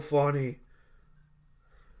so funny.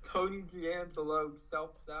 Tony D'Angelo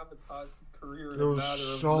self-sabotaged his career. It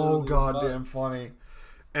was so goddamn funny.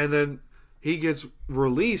 And then he gets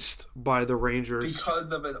released by the Rangers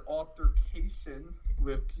because of an altercation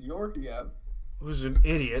with Georgiev, who's an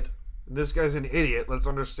idiot. And this guy's an idiot. Let's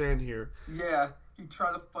understand here. Yeah, he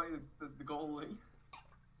tried to fight the goalie.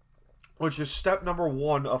 Which is step number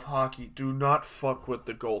 1 of hockey. Do not fuck with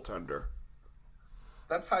the goaltender.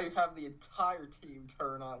 That's how you have the entire team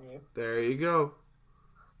turn on you. There you go.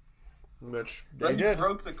 Which they did. You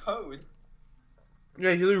broke the code.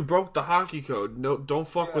 Yeah, you broke the hockey code. No, don't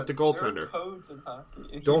fuck with the goaltender. There are codes in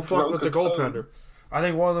hockey. Don't fuck with the goaltender. I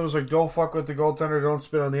think one of them was like, don't fuck with the goaltender, don't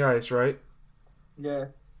spit on the ice, right? Yeah.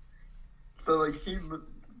 So, like,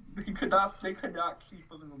 they could not keep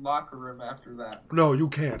him in the locker room after that. No, you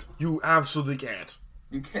can't. You absolutely can't.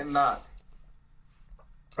 You cannot.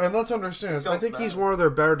 And let's understand, I think he's one of their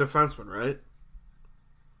better defensemen, right?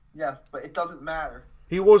 Yes, but it doesn't matter.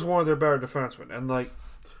 He was one of their better defensemen, and like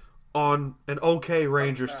on an okay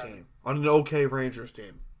Rangers team. On an okay Rangers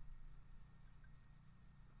team.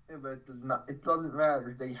 Yeah, but it doesn't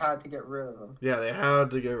matter. They had to get rid of him. Yeah, they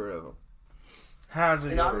had to get rid of him.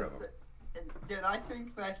 And I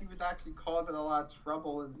think that he was actually causing a lot of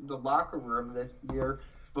trouble in the locker room this year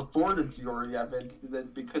before the Georgiev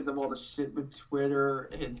incident because of all the shit with Twitter,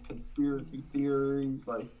 his conspiracy theories,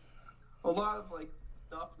 like a lot of like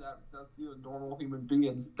stuff that normal human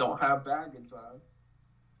beings don't have baggage on.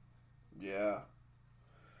 Yeah.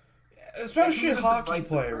 Especially hockey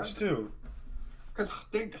players too. Because I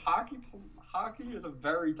think hockey is a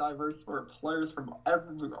very diverse sport. Players from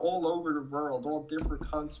all over the world, all different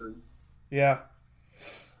countries. Yeah.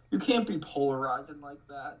 You can't be polarizing like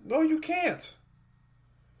that. No, you can't.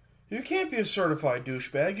 You can't be a certified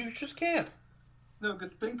douchebag. You just can't. No,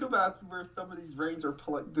 because think about where some of these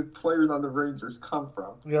the players on the Rangers come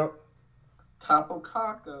from. Yep. Capo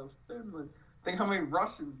Kakko, Finland. Think how many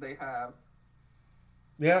Russians they have.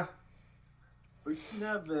 Yeah.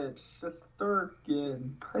 Bushnevich,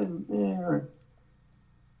 Shesterkin, Panarin.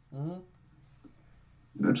 Mm-hmm.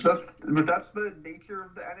 But that's the nature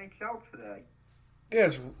of the NHL today. Yeah,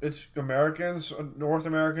 it's Americans, North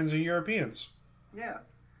Americans, and Europeans. Yeah.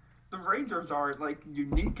 The Rangers aren't, like,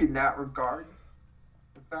 unique in that regard.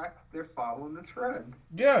 In fact, they're following the trend.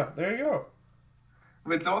 Yeah, there you go.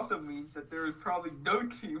 Which also means that there is probably no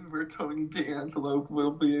team where Tony D'Angelo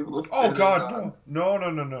will be able to fit Oh, God, no.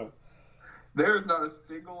 No. There is not a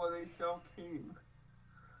single NHL team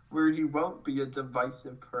where he won't be a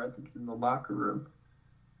divisive presence in the locker room.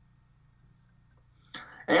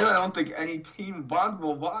 And I don't think any team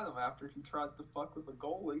will want him after he tries to fuck with a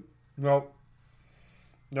goalie. Nope.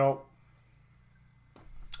 No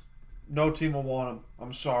team will want him.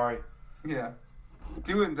 I'm sorry. Yeah.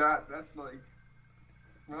 Doing that's like...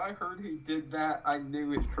 When I heard he did that, I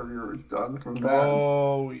knew his career was done from that.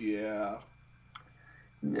 Oh, yeah.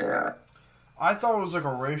 Yeah. I thought it was like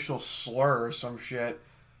a racial slur or some shit.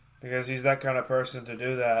 Because he's that kind of person to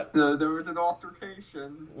do that. There was an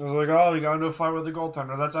altercation. It was like, oh, you got into a fight with the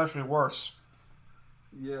goaltender. That's actually worse.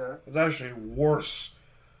 Yeah. It's actually worse.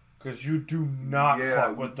 Because you do not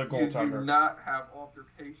fuck with the goaltender. You do not have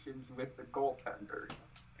altercations with the goaltender.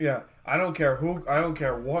 Yeah. I don't care what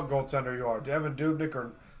goaltender you are. Devin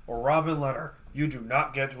Dubnyk or Robin Leonard. You do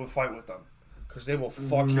not get to a fight with them. Because they will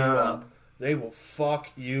fuck you up. They will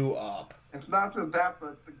fuck you up. It's not just that,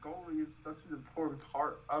 but the goalie is such an important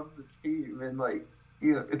part of the team, and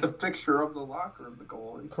it's a fixture of the locker room. The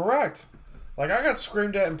goalie. Correct. Like I got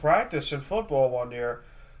screamed at in practice in football one year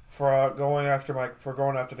for going after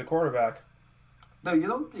the quarterback. No, you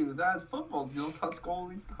don't do that in football. You don't touch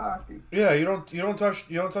goalies in hockey. Yeah, you don't touch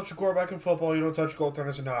the quarterback in football. You don't touch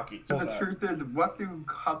goaltenders in hockey. But the truth is, what do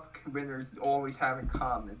cup winners always have in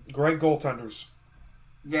common? Great goaltenders.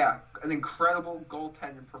 Yeah, an incredible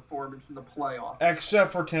goaltending performance in the playoffs.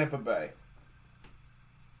 Except for Tampa Bay.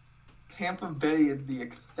 Tampa Bay is the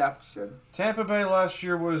exception. Tampa Bay last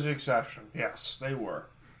year was the exception. Yes, they were.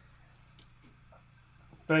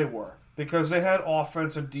 They were. Because they had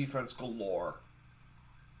offense and defense galore.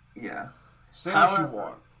 Yeah. Say what you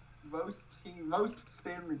want. Most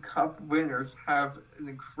Stanley Cup winners have an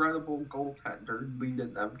incredible goaltender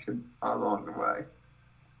leading them along the way.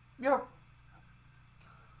 Yeah.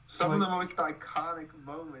 Some of the most iconic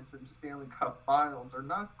moments in Stanley Cup Finals are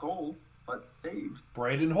not goals, but saves.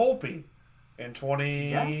 Braden Holtby in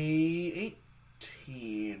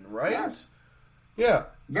 2018, right? Yes. Yeah.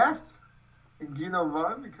 Yes. And do you know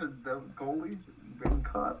why? Because the goalies win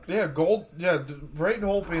cups. Yeah, Braden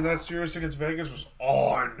Holtby in that series against Vegas was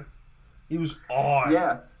on. He was on.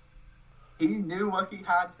 Yeah. He knew what he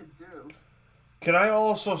had to do. Can I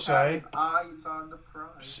also say, eyes on the prize.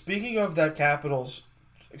 Speaking of that Capitals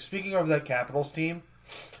team,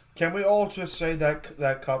 can we all just say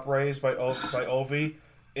that cup raise by Ovi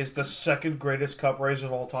is the second greatest cup raise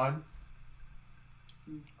of all time?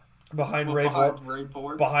 Behind Ray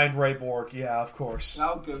Borg. Behind Ray Borg, yeah, of course.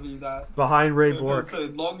 I'll give you that. Behind Ray Borg.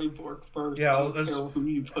 Long Ray Borg first. Yeah,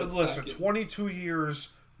 listen, 22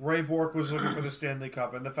 years Ray Borg was looking for the Stanley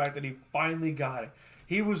Cup, and the fact that he finally got it.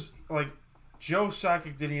 He was like, Joe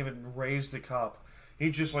Sakic didn't even raise the cup. He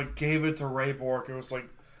just gave it to Ray Borg. It was like,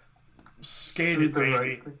 skate it,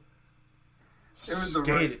 baby.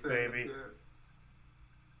 Skate it, baby.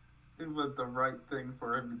 It was the right thing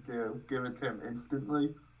for him to do. Give it to him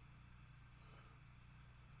instantly.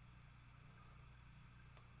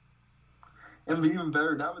 And even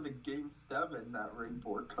better, that was a Game 7, that Ray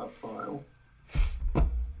Borg Cup final.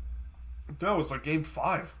 No, it's like Game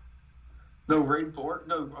 5. No,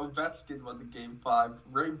 Ovechkin was a Game 5.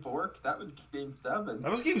 Ray Borg, that was Game 7.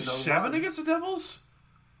 That was Game 7 against the Devils?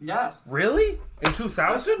 Yes. Really? In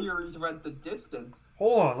 2000? That series went the distance.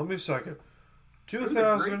 Hold on, let me a second.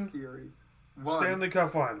 2000 series. Stanley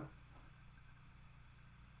Cup Final.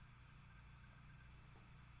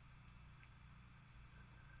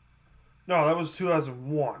 No, that was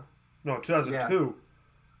 2001. No, 2002. Yeah.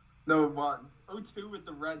 No, it won. 2002 was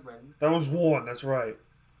the Red Wing. That was 1, that's right.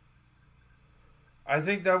 I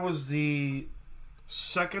think that was the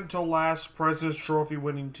second to last President's Trophy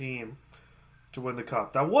winning team to win the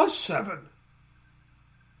Cup. That was 7.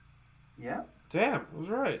 Yeah. Damn, I was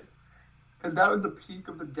right. Because that was the peak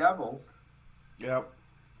of the Devils. Yep.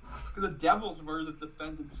 Because the Devils were the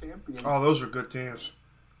defending champions. Oh, those are good teams.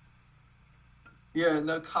 Yeah, and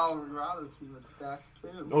the Colorado team was stacked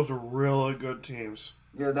too. Those are really good teams.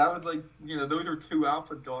 Yeah, that was those are two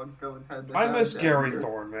alpha dogs going head to head. I miss Gary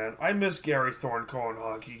Thorne, man. I miss Gary Thorne calling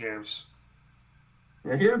hockey games.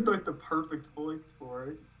 Yeah, he had the perfect voice for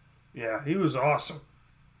it. Yeah, he was awesome.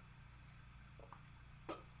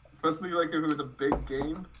 Especially if it was a big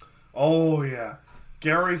game. Oh, yeah.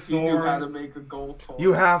 Gary Thorne. He knew how to make a goal.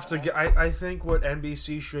 You have to. I think what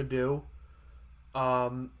NBC should do,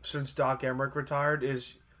 since Doc Emmerich retired,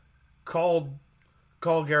 is call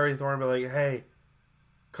Gary Thorne and be like, hey,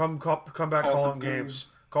 come back calling games.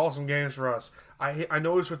 Call some games for us. I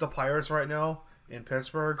know he's with the Pirates right now in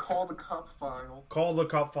Pittsburgh. Call the Cup final. Call the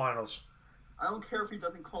Cup finals. I don't care if he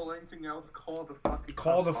doesn't call anything else. Call the fucking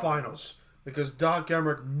Call the finals. Because Doc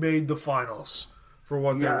Emmerich made the finals for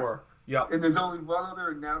what they were. Yep. And there's only one other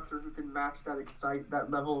announcer who can match that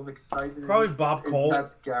level of excitement. Probably Bob and Cole.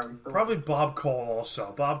 That's Gary Thorne. Probably Bob Cole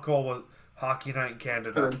also. Bob Cole with Hockey Night in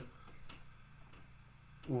Canada.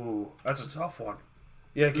 Ooh, that's a tough one.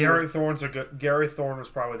 Yeah, Gary Thorne was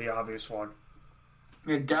probably the obvious one.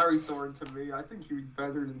 Yeah, Gary Thorne, to me, I think he was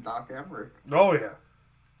better than Doc Emmerich. Oh yeah.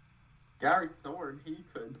 Gary Thorne, he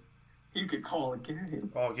could call a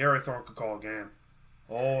game. Oh, Gary Thorne could call a game.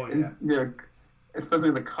 Oh yeah. And, yeah, especially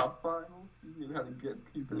in the Cup Finals, he knew how to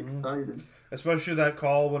get people excited. Especially that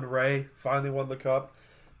call when Ray finally won the Cup.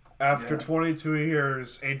 After 22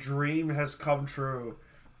 years, a dream has come true.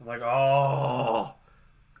 I'm like, oh.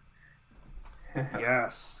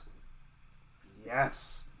 Yes.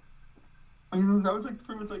 Yes. I mean, that was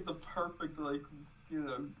pretty much the perfect way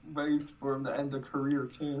for him to end a career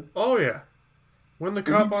too. Oh yeah. Win the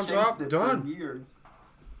Cup on top, done. For years.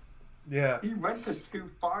 Yeah. He went to 2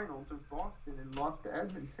 finals of Boston and lost to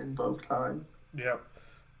Edmonton both times. Yeah.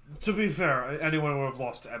 To be fair, anyone would have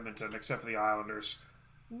lost to Edmonton except for the Islanders.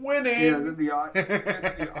 Winning. Yeah, then the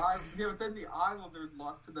Islanders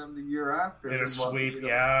lost to them the year after. In a sweep.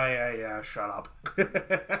 Yeah. Shut up.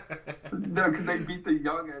 No, because they beat the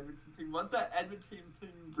young Edmonton team. Once that Edmonton team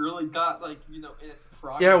really got in its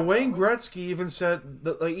prime. Yeah, Wayne Gretzky even said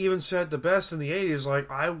the best in the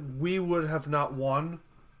 '80s. We would have not won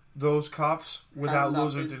those cups without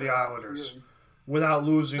losing to the Islanders. Really. Without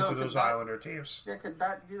losing to those Islander teams. Yeah, because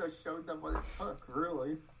that showed them what it took,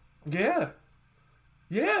 really. Yeah.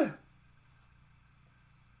 Yeah.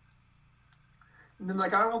 And then I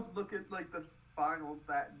almost look at the finals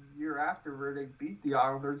that year after where they beat the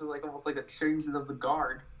Islanders as almost a changing of the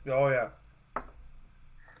guard. Oh yeah.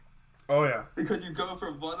 Oh yeah. Because you go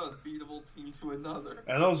from one unbeatable team to another.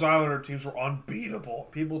 And those Islander teams were unbeatable.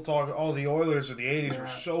 People talk, the Oilers of the '80s were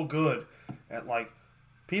so good, and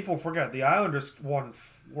people forget the Islanders went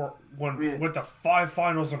to 5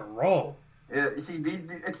 finals in a row. Yeah, see,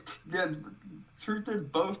 the truth is,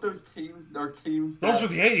 both those teams are teams. Those were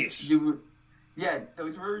the '80s.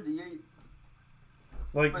 Those were the '80s.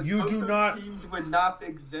 But those teams would not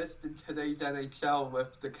exist in today's NHL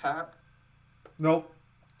with the cap. Nope.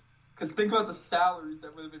 Because think about the salaries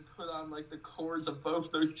that would have been put on the cores of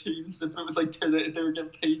both those teams if it was today, they were getting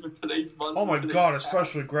paid with today's money. Oh my God,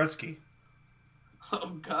 especially Gretzky. Oh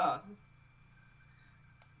God.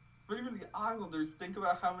 But even the Islanders, think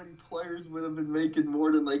about how many players would have been making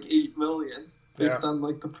more than $8 million based on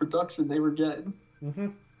the production they were getting. Mm-hmm.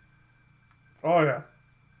 Oh yeah.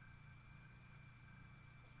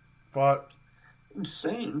 But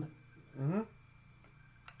insane. Mm-hmm.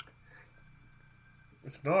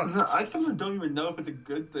 It's not. I sometimes don't even know if it's a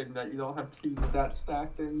good thing that you don't have teams that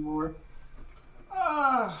stacked anymore.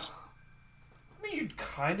 I mean, you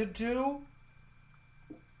kind of do.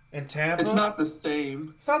 In Tampa, it's not the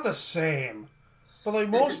same. It's not the same. But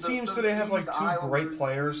most teams today have 2 great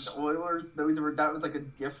players. The Oilers, that was a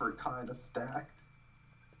different kind of stack.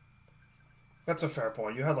 That's a fair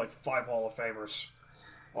point. You had 5 Hall of Famers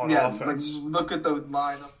on offense. Look at those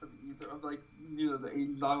lineups of the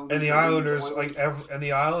 '80s Islanders. And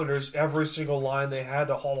the Islanders, every single line they had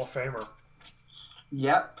a Hall of Famer.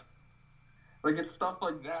 Yep. It's stuff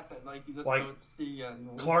like that you just don't see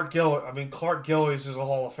anymore. Clark Gillies is a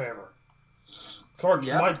Hall of Famer.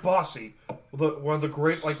 Mike Bossy, one of the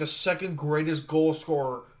great, the second greatest goal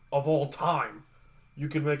scorer of all time. You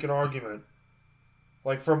could make an argument.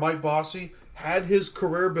 For Mike Bossy, had his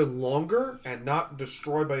career been longer and not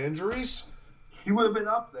destroyed by injuries, he would have been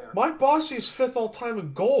up there. Mike Bossy's 5th all time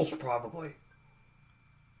in goals, probably.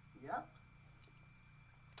 Yep.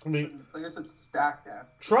 I mean, I guess it's stacked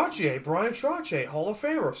after. Brian Trottier, Hall of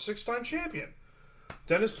Famer, 6-time champion.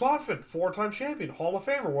 Dennis Potvin, 4-time champion, Hall of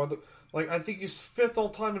Famer. I think he's 5th all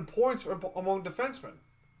time in points among defensemen.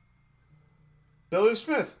 Billy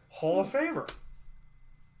Smith, Hall of Famer.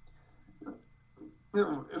 It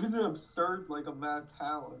was an absurd, amount of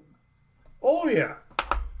talent. Oh yeah.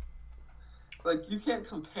 You can't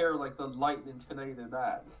compare the Lightning today to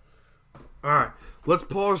that. All right, let's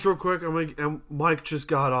pause real quick. And Mike just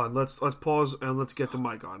got on. Let's pause and let's get the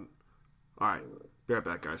mic on. All right, be right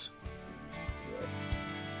back, guys.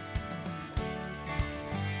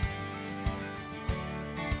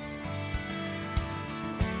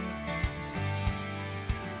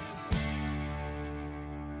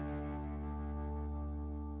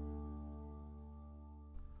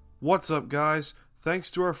 What's up, guys?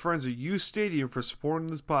 Thanks to our friends at U Stadium for supporting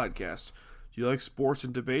this podcast. Do you like sports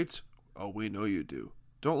and debates? Oh, we know you do.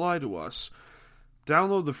 Don't lie to us.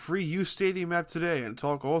 Download the free U Stadium app today and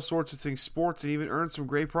talk all sorts of things sports and even earn some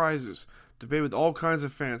great prizes. Debate with all kinds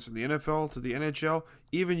of fans from the NFL to the NHL,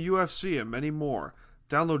 even UFC and many more.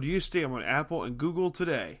 Download Ustream on Apple and Google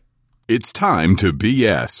today. It's time to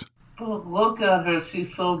BS. Look at her.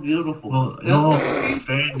 She's so beautiful. Well, no,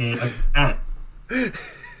 saying it like that.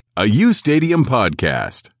 A U Stadium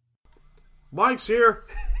podcast. Mike's here.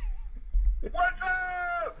 What's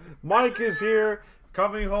up? Mike is here,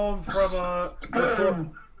 coming home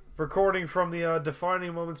from recording from the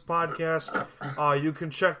Defining Moments podcast. You can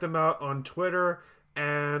check them out on Twitter,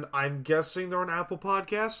 and I'm guessing they're on Apple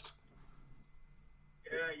Podcast.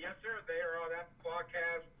 Yes, sir. They are on Apple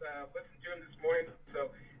Podcast. Listened to them this morning.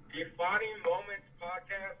 So, Defining Moments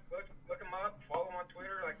podcast. Look them up. Follow them on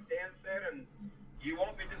Twitter, like Dan said, and you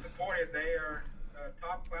won't be disappointed. They are a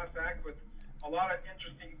top class act with a lot of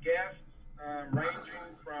interesting guests,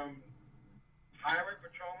 ranging from highway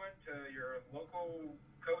patrolmen to your local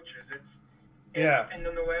coaches. It's interesting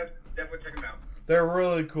nonetheless. Definitely check them out. They're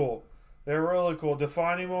really cool.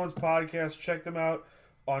 Defining Moments podcast. Check them out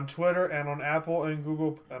on Twitter and on Apple and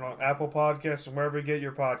Google and on Apple Podcasts and wherever you get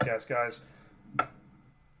your podcasts, guys.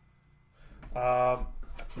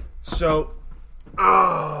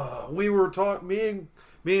 We were talking.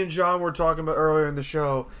 Me and John were talking about earlier in the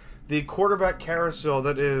show the quarterback carousel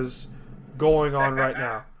that is going on right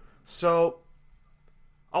now. So,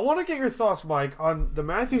 I want to get your thoughts, Mike, on the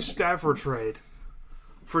Matthew Stafford trade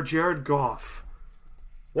for Jared Goff.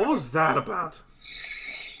 What was that about?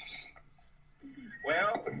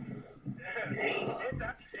 Well,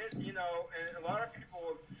 that's it, you know, and a lot of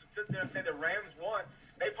people sit there and say the Rams won.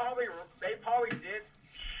 They probably did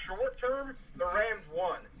short term, the Rams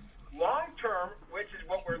won. Long term, which is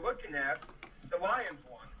what we're looking at, the Lions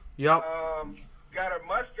won. Yep. Got a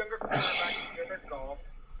much younger quarterback in Jared Goff.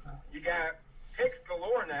 You got picks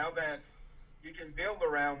galore now that you can build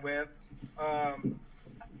around with. I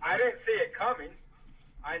didn't see it coming.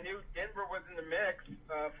 I knew Denver was in the mix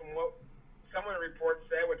from what some of the reports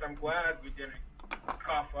said, which I'm glad we didn't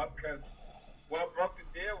cough up because what broke the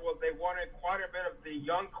deal was they wanted quite a bit of the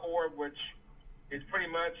young core, which is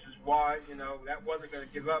pretty much is why that wasn't going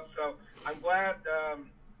to give up. So I'm glad that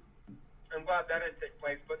didn't take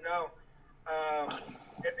place. But no,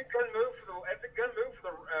 it's a good move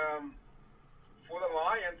for the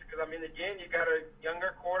Lions because I mean again you got a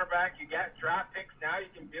younger quarterback, you got draft picks now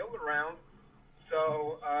you can build around.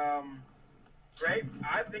 So. Great.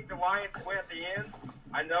 I think the Lions win at the end.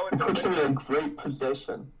 I know it's in a great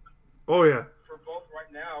position. Oh, yeah. For both right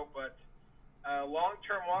now, but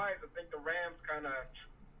long-term wise, I think the Rams kind of,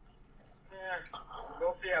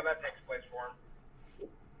 we'll see how that takes place for them.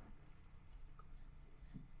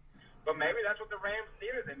 But maybe that's what the Rams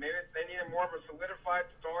needed. They needed more of a solidified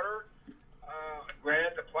starter.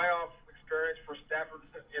 Granted, the playoff experience for Stafford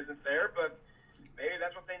isn't there, but maybe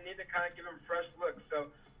that's what they need to kind of give him a fresh look. So,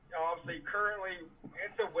 obviously, currently,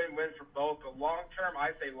 it's a win-win for both. But long-term,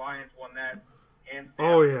 I say Lions won that.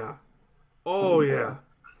 Oh, yeah.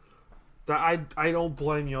 I don't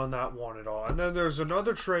blame you on that one at all. And then there's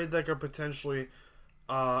another trade that could potentially,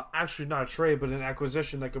 actually not a trade, but an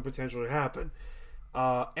acquisition that could potentially happen.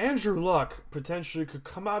 Andrew Luck potentially could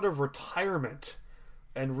come out of retirement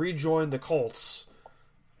and rejoin the Colts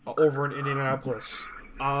over in Indianapolis.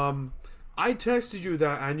 I texted you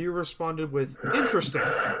that, and you responded with interesting.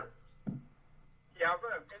 Yeah,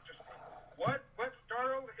 interesting. What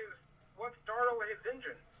startled his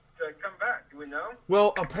engine to come back? Do we know?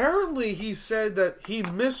 Well, apparently he said that he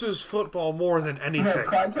misses football more than anything.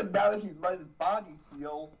 I could now that he's let his body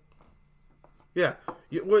heal. Yeah.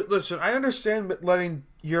 Listen, I understand letting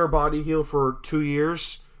your body heal for 2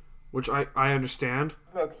 years, which I understand.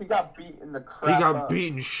 Look, he got beaten the crap. He got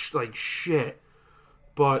beaten like shit.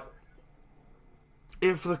 But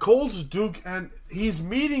if the Colts do, and he's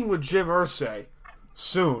meeting with Jim Irsay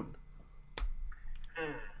soon.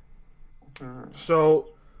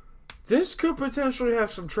 So this could potentially have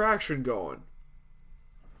some traction going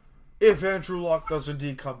if Andrew Luck does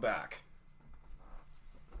indeed come back.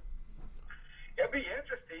 It'll be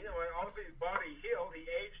interesting. Obviously, his body healed. He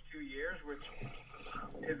aged 2 years, which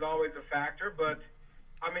is always a factor. But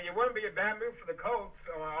I mean, it wouldn't be a bad move for the Colts.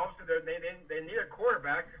 Obviously, they need a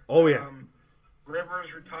quarterback. Oh yeah.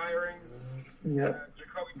 Rivers retiring. Yeah.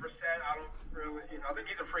 Jacoby Brissett. I don't really, I think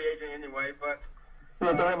he's a free agent anyway. But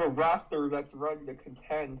they have a roster that's ready to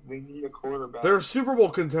contend. They need a quarterback. They're a Super Bowl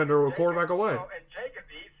contender, a quarterback away. And Jacob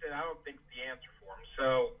Eason, I don't think is the answer for him.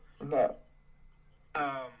 So no.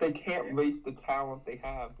 They can't waste the talent they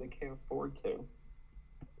have. They can't afford to.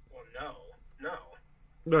 Well, no.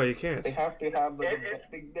 No, you can't. They have to have.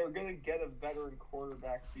 They're going to get a veteran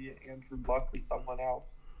quarterback, be it Andrew Luck or someone else.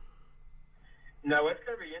 No, it's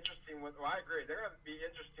going to be interesting. I agree. They're going to be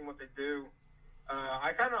interesting what they do.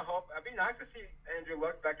 I kind of hope. It'd be nice to see Andrew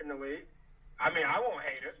Luck back in the league. I mean, I won't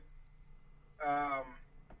hate it.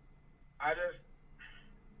 I just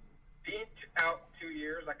being out 2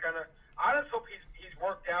 years. I just hope he's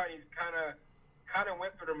worked out. And he's kind of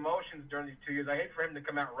went through the motions during these 2 years. I hate for him to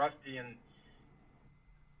come out rusty and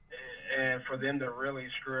for them to really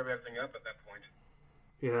screw everything up at that point.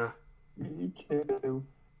 Yeah. Me too.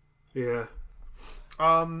 Yeah.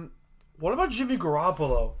 What about Jimmy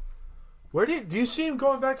Garoppolo? Where do you see him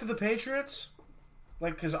going back to the Patriots?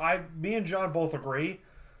 Like, because me and John both agree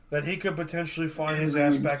that he could potentially find his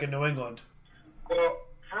ass back in New England. Well,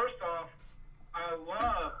 first off, I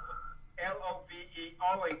love LOVE,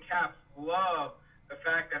 all in caps, love the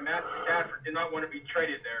fact that Matthew Stafford did not want to be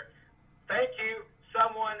traded there. Thank you,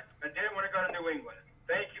 someone that didn't want to go to New England.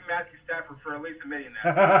 Thank you, Matthew Stafford, for at least admitting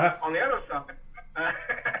that. On the other side,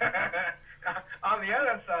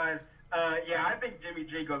 yeah, I think Jimmy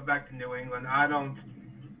G goes back to New England. I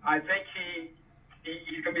think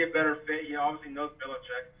he's going to be a better fit. He obviously knows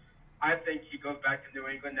Belichick. I think he goes back to New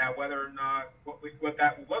England. Now, whether or not what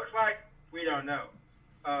that looks like, we don't know.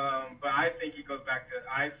 But I think he goes back to.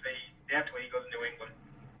 I say definitely he goes to New England.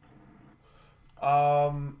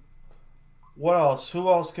 What else? Who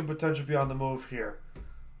else can potentially be on the move here?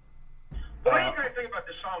 What do you guys think about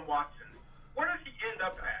Deshaun Watson? Where does he end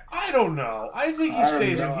up at? I don't know. I think he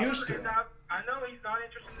stays in Houston. I know he's not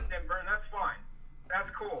interested in Denver, and that's fine. That's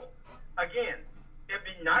cool. Again, it'd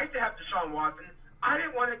be nice to have Deshaun Watson. I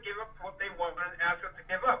didn't want to give up what they wanted and ask us to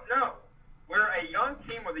give up. No. We're a young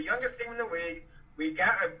team. We're the youngest team in the league. We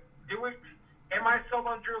got to do it. Am I sold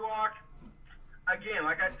on Drew Lock? Again,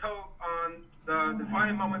 like I told on the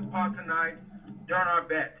Defining Moments pod tonight during our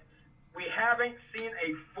bet, we haven't seen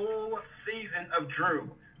a full season of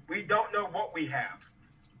Drew. We don't know what we have.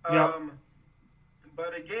 Yep.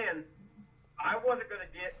 But again, I wasn't going to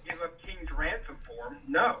give up King's ransom for him.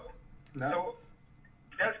 No. So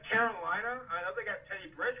does Carolina? I know they got Teddy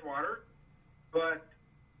Bridgewater, but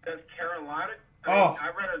does Carolina?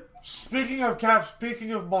 Speaking of cap,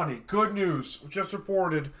 speaking of money, good news just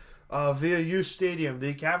reported via U Stadium.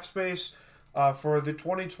 The cap space for the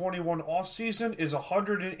 2021 offseason is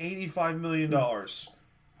 $185 million.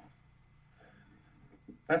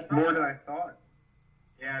 That's more than I thought.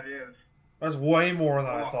 Yeah, it is. That's way more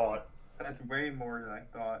than I thought. That's way more than I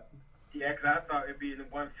thought. Yeah, because I thought it'd be in the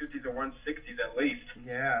 150s or 160s at least.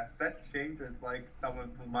 Yeah, that changes like some of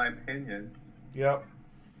my opinions. Yep.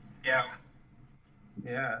 Yeah.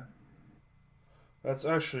 Yeah. That's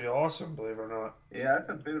actually awesome, believe it or not. Yeah, that's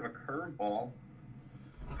a bit of a curveball.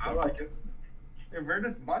 I like it. And where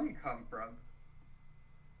does money come from?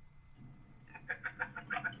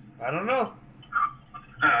 I don't know.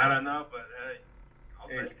 I don't know, but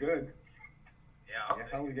hey, it's good.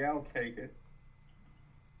 Yeah, I'll take it.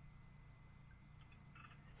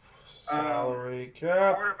 Salary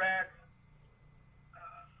cap.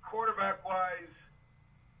 Quarterback-wise,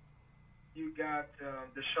 you got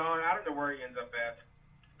Deshaun. I don't know where he ends up at.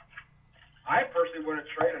 I personally wouldn't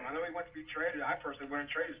trade him. I know he wants to be traded. I personally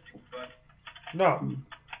wouldn't trade him, but no.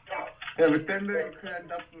 Yeah, but then they could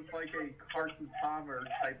end up with like a Carson Palmer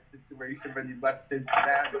type situation when he left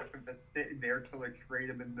Cincinnati from just sitting there till they trade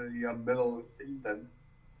him in the middle of the season.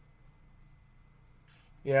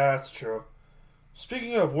 Yeah, that's true.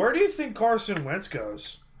 Speaking of, where do you think Carson Wentz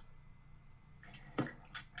goes?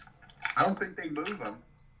 I don't think they move him.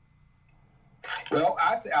 Well,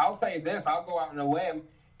 I'll say this. I'll go out on a limb.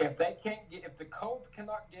 If the Colts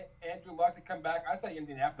cannot get Andrew Luck to come back, I say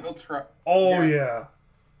Indianapolis. Oh yeah.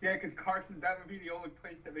 Yeah, because Carson, that would be the only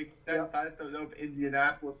place that makes sense. Yeah. I just don't know if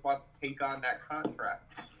Indianapolis wants to take on that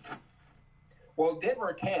contract. Well,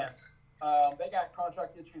 Denver can't. They got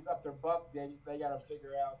contract issues up their butt. They got to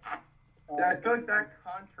figure out. Yeah, I feel like that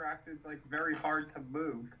contract is like very hard to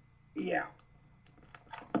move. Yeah.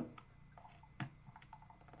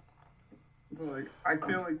 Like, I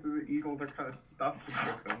feel like the Eagles are kind of stuck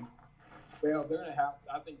with them. Well, they're gonna have.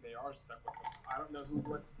 I think they are stuck with them. I don't know who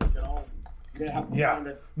wants to take it on.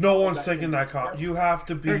 No one's taking that contract. You have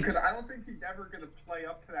to be. Because I don't think he's ever going to play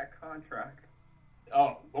up to that contract.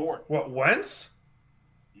 Oh, Lord. What, Wentz?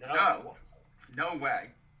 No. No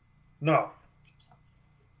way. No.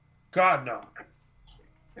 God, no.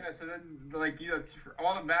 Yeah, so then, like,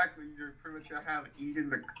 automatically you're pretty much going to have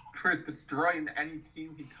Eden destroying any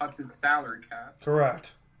team he touches salary cap.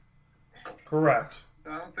 Correct.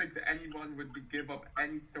 So I don't think that anyone would give up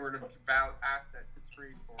any sort of asset to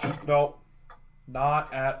trade for him. No.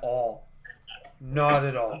 Not at all. Not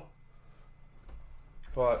at all.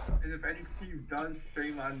 But and if any team does,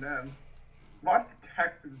 shame on them. Watch the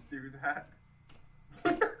Texans do that.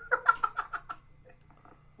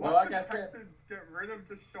 Well, Let like I the said, Texans get rid of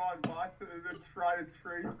Deshaun Watson and then try to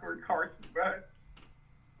trade for Carson Wentz.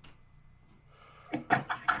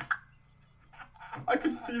 I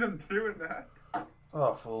can see them doing that.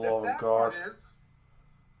 Oh, for the the love sad of God. part is,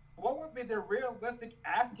 what would be the realistic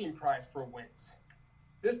asking price for Wentz?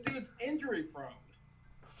 This dude's injury prone.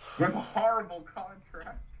 With a horrible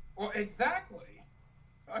contract. Well, exactly.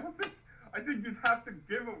 I think you'd have to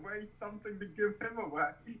give away something to give him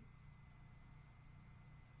away.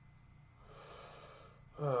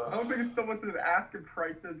 I don't think it's so much of an asking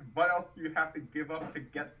price as what else do you have to give up to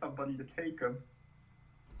get somebody to take him.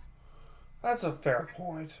 That's a fair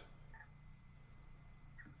point.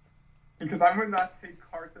 Because I would not take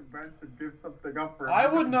Carson Wentz and give something up for him. I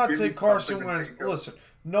would not Give me take Carson something to Wentz. take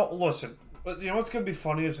him. Listen. But you know what's going to be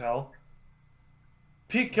funny as hell?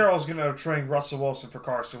 Pete Carroll's going to train Russell Wilson for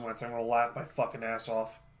Carson Wentz. I'm going to laugh my fucking ass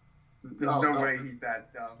off. There's no way he's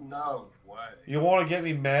that dumb. No way. You want to get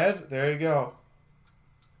me mad? There you go.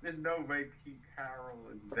 There's no way Pete Carroll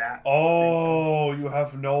is that. Oh, you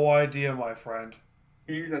have no idea, my friend.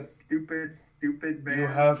 He's a stupid man. You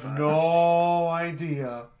have no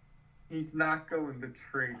idea. He's not going to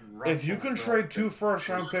trade Russell. If you can trade 2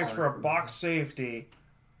 first-round picks for a box safety,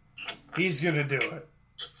 he's going to do it.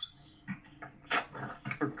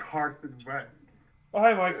 For Carson Wentz. Oh,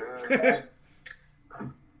 hi, Mike.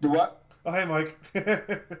 Do what? Oh, hey, Mike. Hey,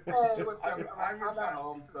 I'm at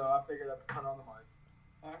home, so I figured I'd turn on the mic.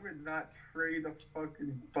 I would not trade a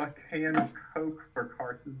fucking can of Coke for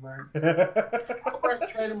Carson Wentz. I'm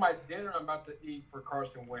trading my dinner I'm about to eat for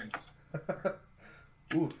Carson Wentz.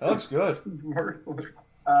 Ooh, that looks good. It's worthless.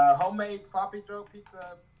 Homemade sloppy Joe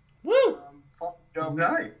pizza. Woo! Sloppy Joe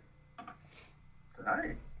Nice. pizza.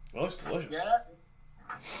 Nice. That looks delicious. Yeah.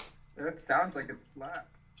 That sounds like it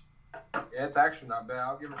slapped. Yeah, it's actually not bad.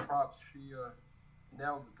 I'll give her props. She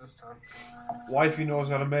nailed it this time. Wifey knows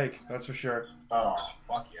how to make, that's for sure. Oh,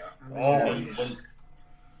 fuck yeah. Oh,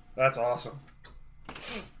 that's awesome.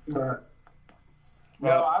 No,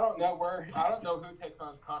 I don't know who takes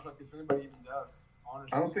on his contract if anybody even does.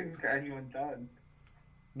 Honestly, I don't think anyone does.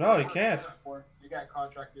 No, you can't. You got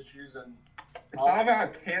contract issues and. It's not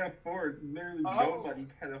about can't afford. Literally nobody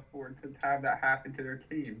can afford to have that happen to their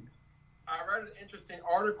team. I read an interesting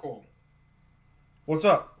article. What's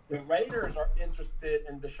up? The Raiders are interested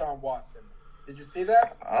in Deshaun Watson. Did you see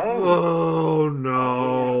that? Oh,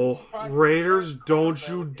 no. Raiders, don't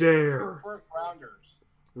you dare. First rounders.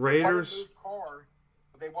 Raiders.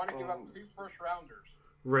 They want to give up 2 first rounders.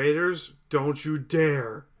 Raiders, don't you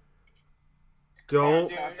dare.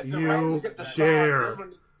 Don't you dare.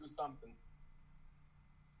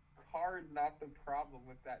 Carr is not the problem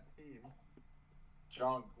with that team.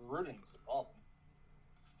 John Gruden's the problem.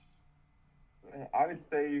 I would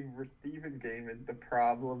say receiving game is the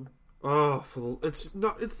problem. Oh, it's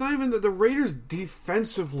not even that the Raiders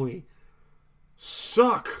defensively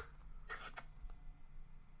suck.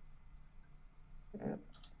 But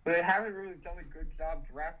they haven't really done a good job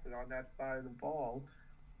drafting on that side of the ball.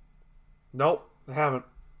 Nope, they haven't.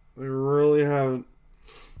 They really haven't.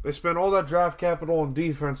 They spent all that draft capital on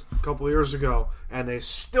defense a couple of years ago, and they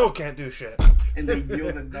still can't do shit. And they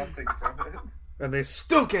yielded nothing from it. And they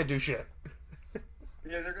still can't do shit.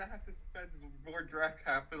 Yeah, they're going to have to spend more draft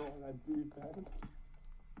capital on that defense.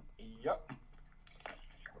 Yep.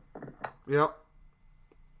 Yep.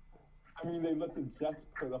 I mean, they let the Jets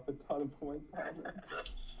put up a ton of points on them.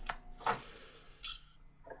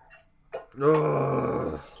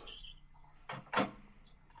 Ugh.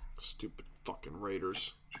 Stupid fucking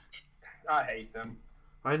Raiders. I hate them.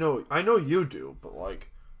 I know you do, but like,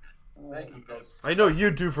 I know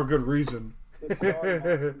you do for good reason. Is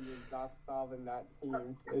not solving that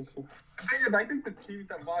team's issue. The thing is, I think the teams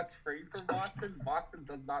that want to trade for Watson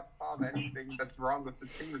does not solve anything that's wrong with the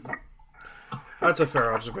team. That's a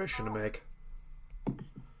fair observation to make.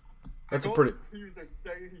 That's a pretty. Teams are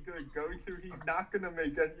saying he's going to go to, he's not going to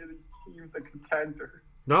make any of these teams a contender.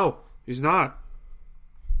 No, he's not.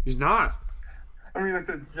 He's not. I mean, like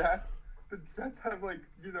the Jets have like,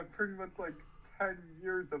 pretty much like 10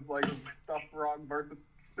 years of like stuff wrong versus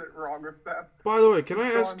shit wrong with them. By the way, can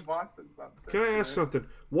I ask something?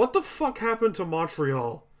 What the fuck happened to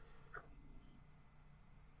Montreal?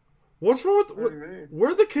 What's wrong with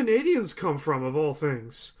where the Canadians come from, of all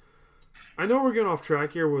things? I know we're getting off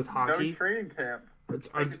track here with hockey. No training camp.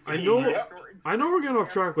 I know we're getting off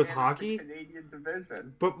track with hockey. Canadian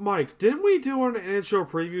division. But Mike, didn't we do an NHL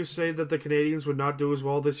preview say that the Canadians would not do as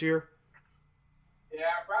well this year? Yeah,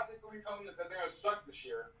 practically told them that they're going to suck this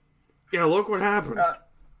year. Yeah, look what happened.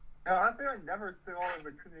 Honestly, I never thought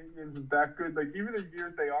the Canadians is that good. Like, even the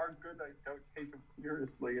years they are good, I don't take them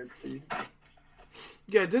seriously, it seems.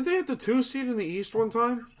 Yeah, did they have the 2 seed in the East one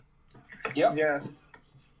time? Yep. Yeah.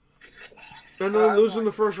 And then lose in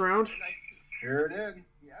the first round? Sure did.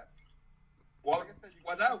 Yep. Well,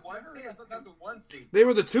 was that a 1 seed? I thought that was a 1 seed. They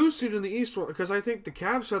were the 2 seed in the East one because I think the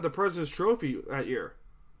Cavs had the President's Trophy that year.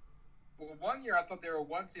 Well, 1 year I thought they were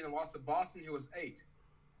 1 seed and lost to Boston, who was 8.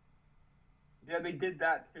 Yeah, they did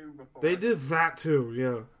that too before. They did that too,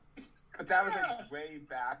 yeah. But that was like way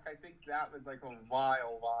back. I think that was like a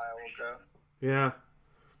while ago. Yeah.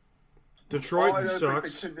 Detroit All I know is,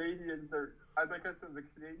 sucks. Like, the Canadians are. Like I said, the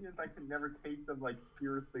Canadians, I can never take them like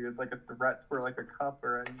seriously as like a threat for like a cup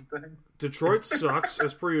or anything. Detroit sucks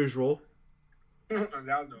as per usual.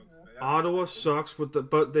 Ottawa sucks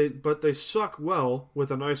but they suck well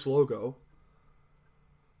with a nice logo.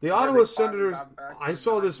 The Ottawa Senators, I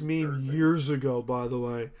saw this meme years ago, by the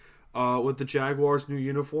way, with the Jaguars' new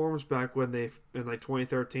uniforms back when in like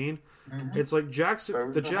 2013. Mm-hmm. It's like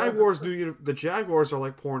the Jaguars are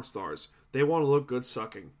like porn stars. They want to look good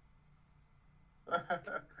sucking.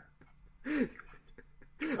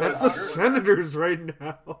 That's the Senators right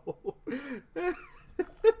now.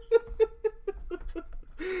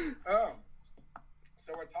 Oh,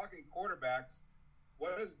 so we're talking quarterbacks.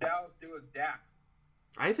 What does Dallas do with Dak?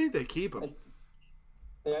 I think they keep him.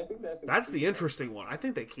 Yeah, I think that's the interesting one. I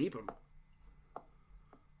think they keep him.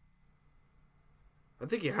 I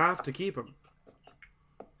think you have to keep him.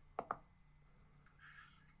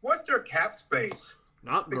 What's their cap space?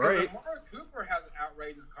 Not because great. Amari Cooper has an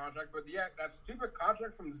outrageous contract, but yeah, that stupid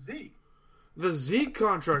contract from Zeke. The Zeke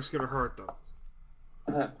contract's going to hurt them.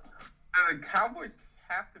 The Cowboys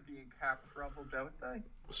have to be in cap trouble, don't they?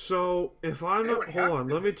 So, if I'm not... Hold on,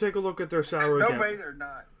 let me take a look at their salary cap. No way they're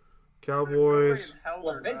not. Cowboys,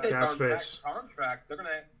 well, if they take cap on space. that contract, they're going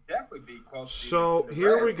to definitely be close. So,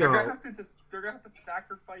 here we go. They're going to have to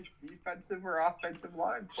sacrifice defensive or offensive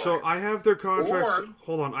line players. So, I have their contracts...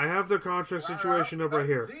 Hold on, I have their contract situation up right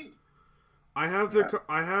here. I have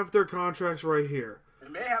their contracts right here. They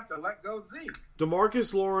may have to let go Zeke.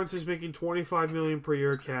 DeMarcus Lawrence is making $25 million per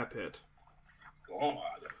year cap hit. God.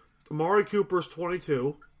 Amari Cooper's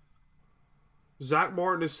 22. Zach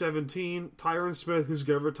Martin is 17. Tyron Smith, who's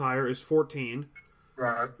going to retire, is 14.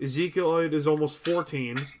 Right. Ezekiel Elliott is almost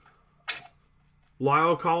 14.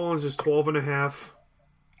 Lyle Collins is 12.5.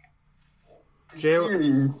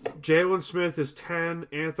 Jalen Smith is 10.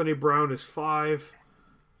 Anthony Brown is 5.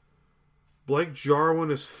 Blake Jarwin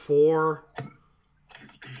is 4.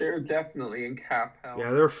 They're definitely in cap hell.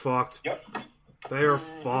 Yeah, they're fucked. Yep. They are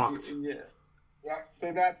fucked. Yeah.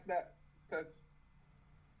 So that's the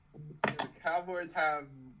Cowboys have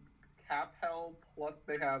cap hell, plus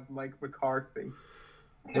they have Mike McCarthy.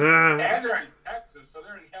 And they're in Texas, so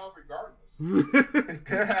they're in hell regardless.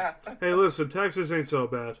 Hey, listen, Texas ain't so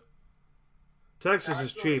bad. Texas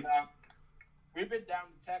is cheap. We've been down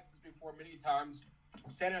to Texas before many times.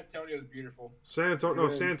 San Antonio is beautiful. San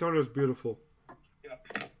Antonio is beautiful. Yeah.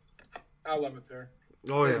 I love it there.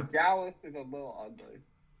 Oh, yeah. Dallas is a little ugly.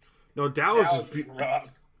 No, Dallas is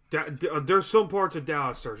rough. There's some parts of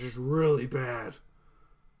Dallas that are just really bad.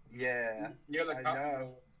 Yeah. I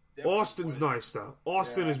know. Austin's nice, though.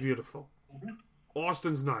 Austin is beautiful. Mm-hmm.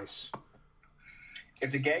 Austin's nice.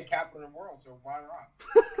 It's a gay capital of the world, so why not?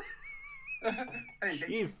 Hey, they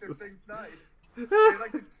Jesus. keep their things nice. They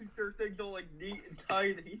like to keep their things all like neat and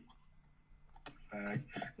tidy.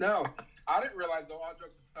 No, I didn't realize, though, all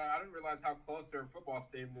jokes aside, I didn't realize how close their football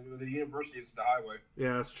stadium to the university is to the highway.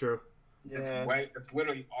 Yeah, that's true. Yeah. It's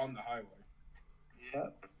literally on the highway. Yeah.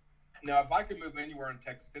 Now, if I could move anywhere in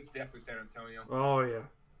Texas, it's definitely San Antonio. Oh, yeah.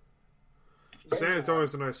 San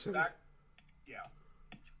Antonio's a nice city.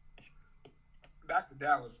 Back to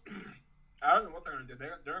Dallas. I don't know what they're going to do.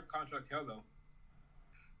 They're in contract hell, though.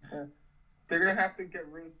 Yeah. They're going to have to get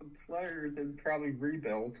rid of some players and probably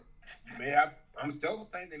rebuild. I'm still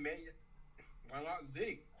saying they may. Why not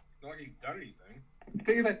Zeke? It's not like he's done anything. The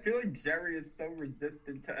thing is, I feel like Jerry is so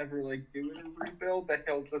resistant to ever doing a rebuild that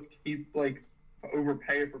he'll just keep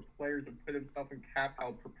overpaying for players and put himself in cap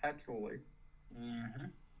hell perpetually. Mm-hmm.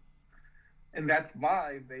 And that's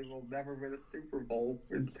why they will never win a Super Bowl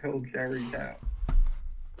until Jerry's out.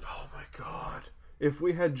 Oh my God! If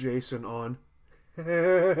we had Jason on,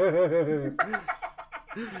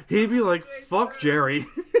 he'd be like, "Fuck Jerry."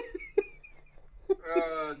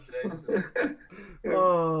 Jason.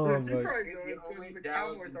 Oh my!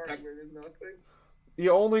 The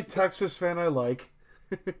only Texas fan I like.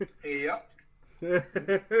 Yep.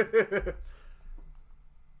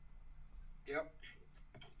 Yep.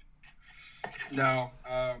 No.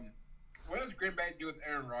 What does Green Bay do with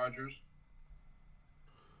Aaron Rodgers?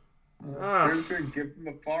 They're going to give him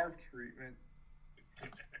the Favre treatment.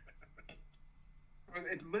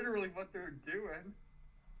 It's literally what they're doing.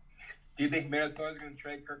 Do you think Minnesota's going to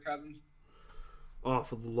trade Kirk Cousins? Oh,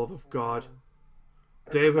 for the love of God.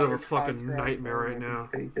 David, have a fucking nightmare right now.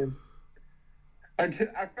 I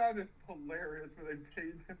found it hilarious when they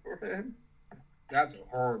paid for him. That's a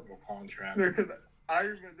horrible contract. Because I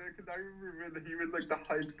remember when he was like the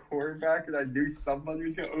hyped quarterback, and I knew somebody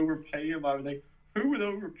was going to overpay him. I was like, who would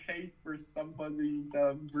overpay for somebody's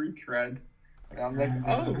retread? And I'm like,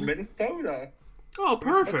 oh, Minnesota. Oh,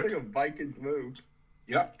 perfect. That's like a Vikings move.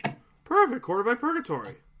 Yep. Perfect. Quarterback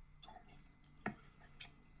purgatory.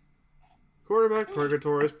 Quarterback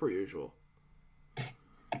purgatory as per usual.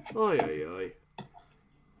 Oy, oy, oy.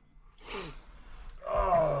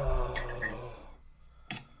 Oh.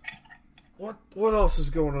 What else is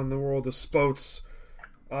going on in the world of sports?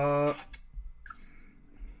 The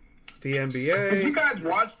NBA. Did you guys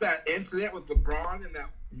watch that incident with LeBron and that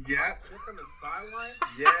trick on the sideline?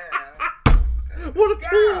 Yeah. What a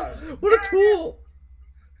tool! What a tool!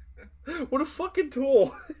 What a fucking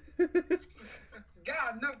tool!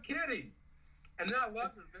 God, no kidding. And then I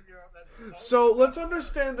love this video. So let's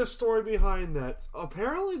understand the story behind that.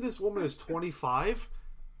 Apparently, this woman is 25.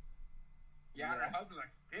 Yeah, and her husband's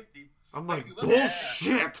like 50. I'm like, if you look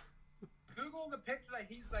bullshit! Google the picture that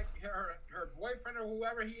he's like her boyfriend or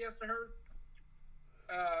whoever he is to her.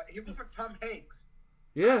 He looks like Tom Hanks.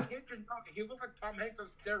 Yeah. He looks like Tom Hanks on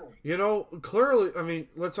steroids. You know, clearly, I mean,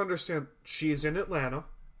 let's understand. She's in Atlanta.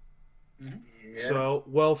 Mm-hmm. Yeah. So,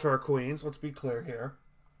 welfare queens, let's be clear here.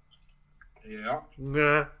 Yeah.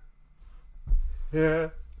 Nah. Yeah.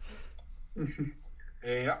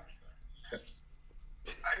 Yeah.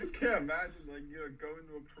 I just can't imagine, like, going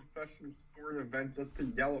to a professional sport event just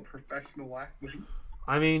to yell at professional athletes.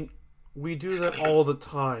 I mean, we do that all the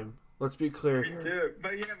time. Let's be clear We here. do,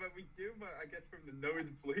 but I guess from the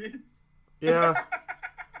nosebleeds. Yeah.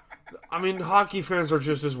 I mean, hockey fans are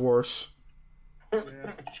just as worse.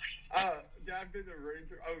 Yeah. I've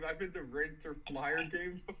been to Ranger Flyer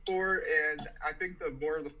games before, and I think the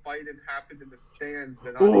more of the fighting happened in the stands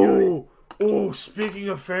than on the ice. Oh, speaking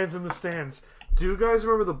of fans in the stands, do you guys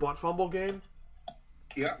remember the butt fumble game?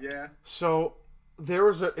 Yeah. Yeah. So, there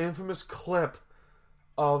was an infamous clip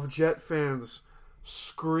of Jet fans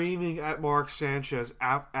screaming at Mark Sanchez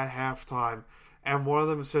at halftime, and one of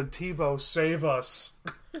them said, "Tebow, save us."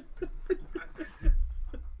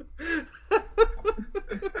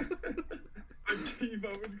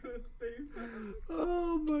 Tebow was going to save them.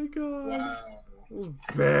 Oh my god. Wow. It was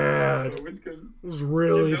bad. It was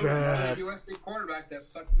really bad. USC quarterback that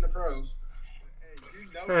sucked in the pros.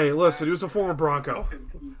 Hey, listen, he was a former Bronco.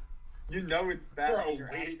 You know it's bad when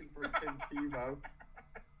you're asking for Tim Tebow.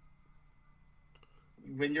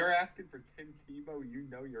 When you're asking for Tim Tebow, you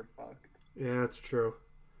know you're fucked. Yeah, that's true.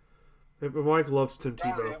 Hey, but Mike loves Tim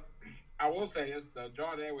Tebow. I will say this, though.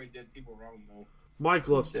 John Elway did Tebow wrong, though. Mike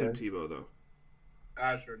loves Tim Tebow, though.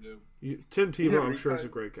 I sure do. Tim Tebow, I'm sure, is a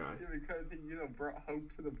great guy. Yeah, because he, brought hope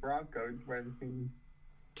to the Broncos when he...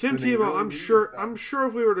 Tim Tebow, I'm sure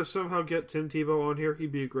if we were to somehow get Tim Tebow on here,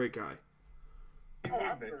 he'd be a great guy. I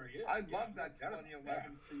love that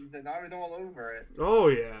 2011 season. I was all over it. Oh,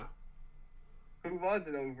 yeah. Who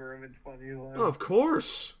wasn't over him in 2011? Oh, of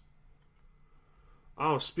course.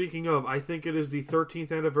 Oh, speaking of, I think it is the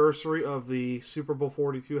 13th anniversary of the Super Bowl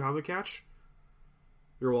 42 helmet catch.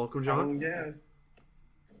 You're welcome, John. Oh, yeah.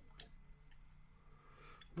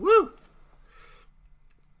 Woo!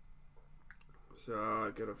 So, I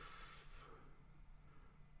gotta...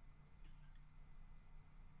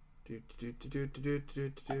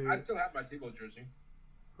 I still have my Tebow jersey.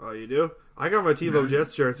 Oh, you do? I got my Tebow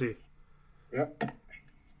Jets jersey. Yep.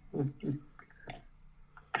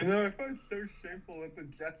 I find it so shameful that the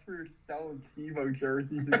Jets were selling Tebow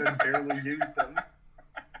jerseys and then barely used them.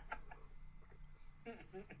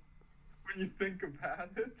 When you think about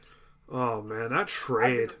it. Oh, man, that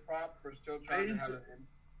trade. For still trying to have it.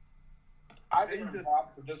 I give him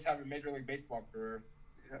props for just having a Major League Baseball career.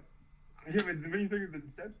 Yeah, but the main thing is the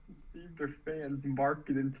Jets deceived their fans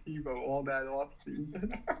marketing Tebow all that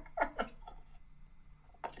offseason.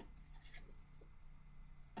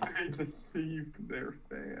 They deceived their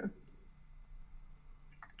fans.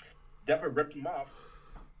 Definitely ripped them off.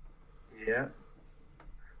 Yeah.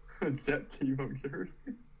 Jet Tebow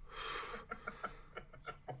jersey.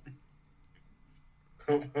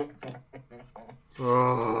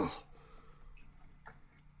 Oh.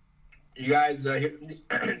 You guys,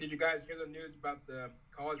 did you guys hear the news about the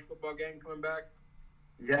college football game coming back?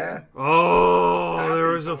 Yeah. Oh,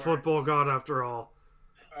 there is a football god after all.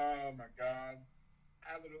 Oh my god.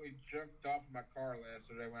 I literally jerked off in my car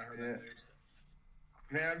yesterday when I heard that news.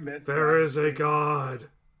 Man, I missed There is a god.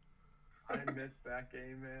 I missed that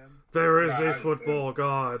game, man. There is a football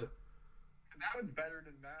god. That was better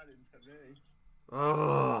than Madden to me.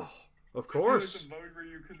 Oh, of course. It was a mode where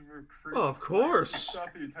you could recruit. Oh, of course. Stuff.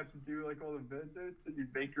 You'd have to do like all the visits, and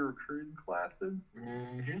you'd make your recruiting classes.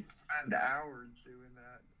 Mm-hmm. You'd spend hours doing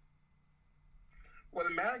that. Well,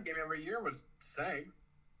 the Madden game every year was the same.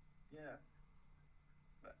 Yeah.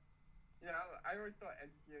 But, yeah, I always thought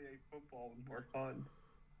NCAA football was more fun.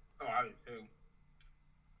 Oh, I did too.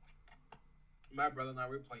 My brother and I,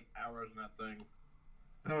 we played hours in that thing.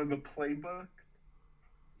 Oh, the playbooks?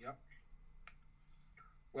 Yep.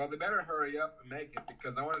 Well, they better hurry up and make it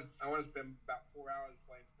because I want to spend about 4 hours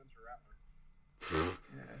playing Spencer Rattler.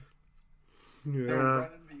 Yeah. They're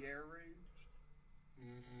running the air raid.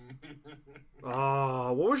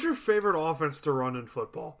 What was your favorite offense to run in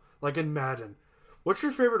football? Like in Madden. What's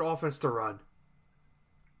your favorite offense to run?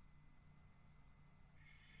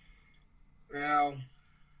 Well, it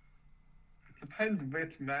depends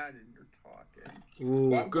which Madden you're talking. Ooh,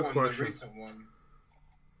 well, I'm good going question. The recent one.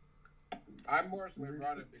 I mostly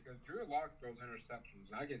run it because Drew Lock throws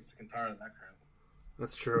interceptions, and I get sick and tired of that crap.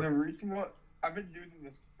 That's true. The recent one, I've been using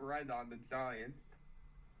the spread on the Giants.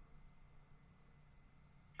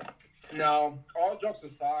 No, all jokes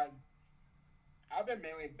aside, I've been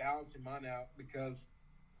mainly balancing mine out because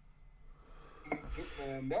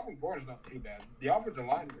Melvin Gordon's not too bad. The offensive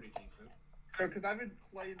line is pretty decent. Because I've been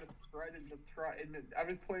playing the spread and just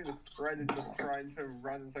trying to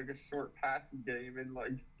run like a short passing game and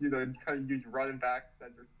kind of use running backs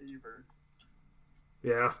as receivers.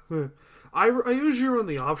 Yeah, I usually run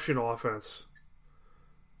the option offense.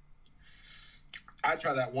 I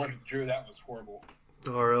tried that once with Drew. That was horrible.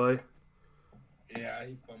 Oh, really? Yeah,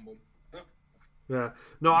 he fumbled. Yeah.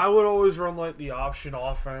 No, I would always run like the option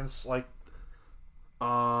offense, like the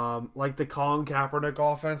Colin Kaepernick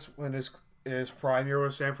offense when his prime year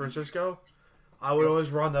with San Francisco. I would always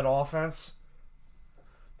run that offense.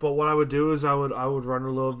 But what I would do is I would run a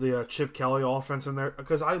little of the Chip Kelly offense in there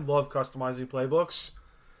because I love customizing playbooks.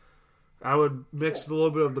 I would mix a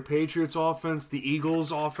little bit of the Patriots offense, the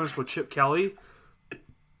Eagles offense with Chip Kelly,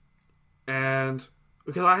 and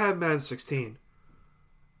because I had Madden 16,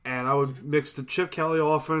 and I would mix the Chip Kelly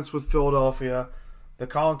offense with Philadelphia, the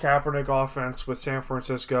Colin Kaepernick offense with San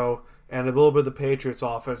Francisco, and a little bit of the Patriots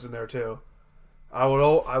offense in there too. I would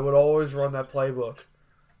always run that playbook.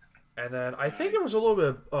 And then I think there was a little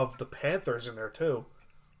bit of the Panthers in there too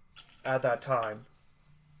at that time.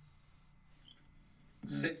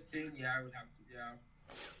 16, yeah, I would have to, yeah.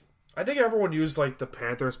 I think everyone used like the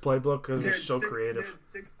Panthers playbook because it was so creative.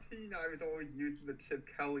 16, I was always using the Chip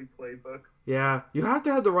Kelly playbook. Yeah, you have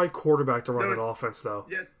to have the right quarterback to run an offense though.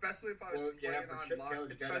 Yeah, especially if I was playing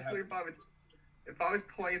online. Especially if I was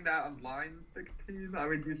playing that online in 16, I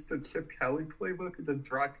would use the Chip Kelly playbook and just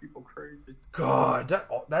drive people crazy. God,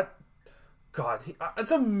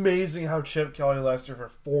 it's amazing how Chip Kelly lasted for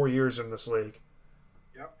 4 years in this league.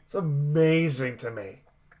 Yep. It's amazing to me.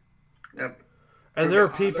 Yep. And there are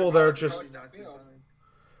people that are just,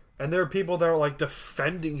 and there are people that are like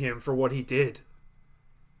defending him for what he did.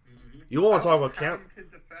 Mm-hmm. You want to talk about how you can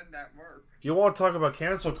defend that work? You want to talk about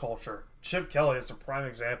cancel culture? Chip Kelly is a prime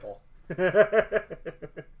example. I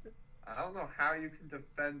don't know how you can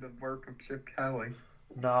defend the work of Chip Kelly.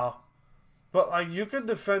 No. But like you could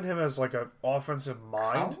defend him as like an offensive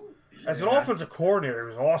mind. As an offensive coordinator, he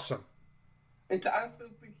was awesome. I still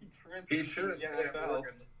think he transferred. He should have stayed at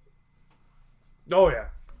Oregon. Oh yeah.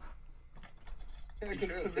 Because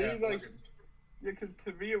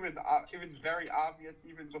to me, it was very obvious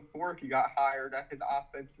even before he got hired that his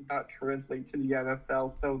offense did not translate to the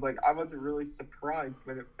NFL. So like I wasn't really surprised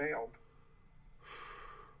when it failed.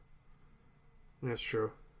 That's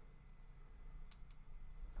true.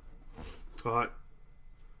 The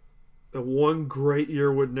one great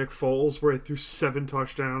year with Nick Foles where he threw 7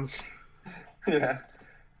 touchdowns. Yeah.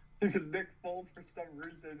 Because Nick Foles, for some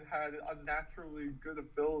reason, had unnaturally good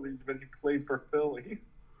abilities when he played for Philly.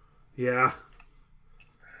 Yeah.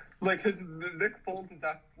 Like, Nick Foles'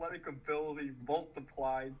 athletic ability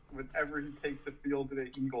multiplied whenever he takes the field in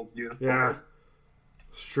an Eagles uniform. Yeah.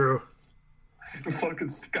 It's true. He fucking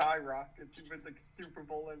skyrockets. He wins, like, Super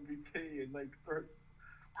Bowl MVP and, like,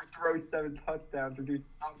 throw 7 touchdowns or do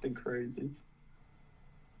something crazy.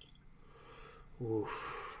 Oof.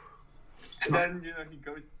 And then, he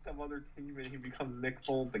goes to some other team and he becomes Nick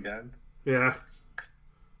Foles again. Yeah.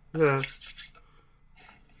 Yeah.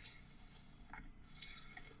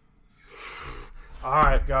 All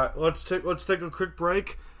right, guys. Let's take a quick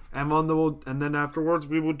break, and then afterwards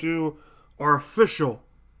we will do our official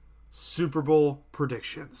Super Bowl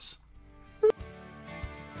predictions.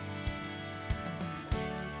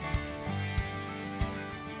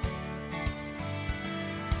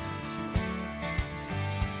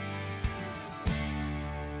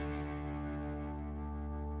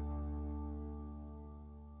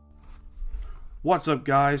 What's up,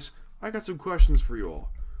 guys? I got some questions for you all.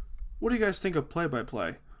 What do you guys think of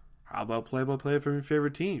play-by-play? How about play-by-play from your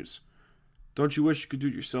favorite teams? Don't you wish you could do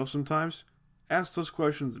it yourself sometimes? Ask those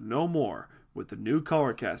questions no more with the new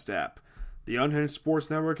Colorcast app. The Unhinged Sports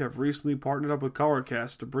Network have recently partnered up with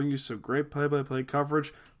Colorcast to bring you some great play-by-play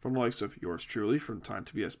coverage from the likes of yours truly from Time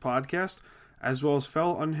to BS podcast, as well as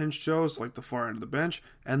fellow Unhinged shows like The Far End of the Bench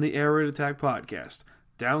and the Air Raid Attack podcast.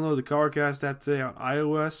 Download the Colorcast app today on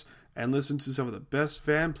iOS and listen to some of the best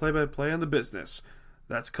fan play-by-play in the business.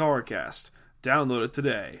 That's Colorcast. Download it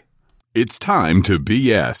today. It's time to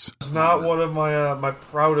BS. It's not one of my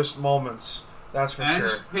proudest moments. That's for sure.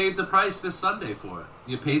 And you paid the price this Sunday for it.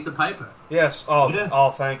 You paid the piper. Yes.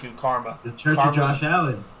 Oh, thank you, Karma. The Church of Josh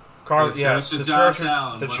Allen. Yes, the Church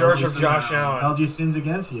of Josh Allen. Held your sins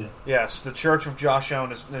against you. Yes, the Church of Josh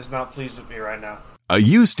Allen is not pleased with me right now. A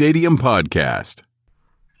U Stadium podcast.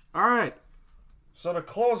 All right. So to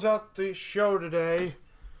close out the show today,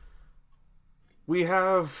 we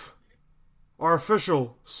have our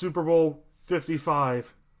official Super Bowl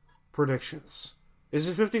 55 predictions. Is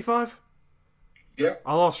it 55? Yep.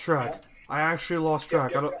 I lost track. I actually lost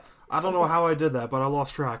track. I don't know how I did that, but I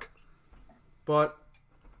lost track. But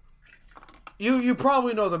you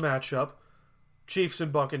probably know the matchup. Chiefs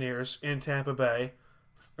and Buccaneers in Tampa Bay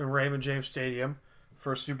in Raymond James Stadium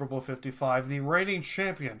for Super Bowl 55. The reigning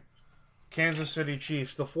champion, Kansas City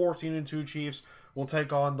Chiefs, the 14-2 Chiefs, will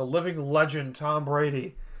take on the living legend Tom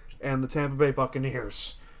Brady and the Tampa Bay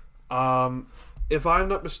Buccaneers. If I'm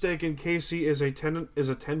not mistaken, KC is a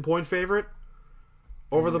 10-point favorite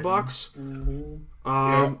over the Bucs.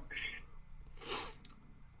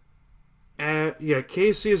 And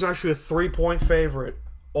KC is actually a 3-point favorite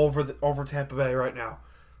over Tampa Bay right now.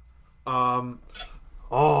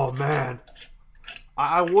 Oh man,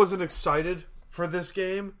 I wasn't excited for this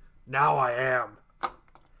game. Now I am,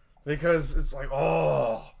 because it's like,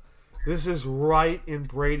 this is right in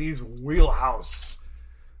Brady's wheelhouse.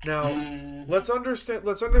 Now let's understand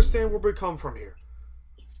where we come from here.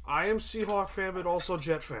 I am Seahawk fan, but also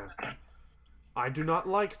Jet fan. I do not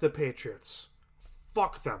like the Patriots.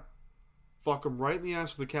 Fuck them. Fuck them right in the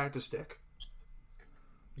ass with a cactus stick.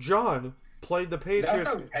 John played the Patriots.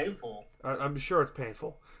 That sounds painful. I'm sure it's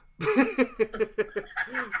painful.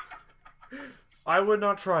 I would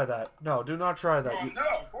not try that. No, do not try that. Oh, no,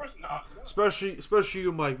 of course not. No. Especially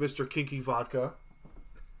you, Mike, Mr. Kinky Vodka.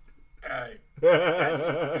 Hey.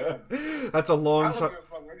 That's a long time.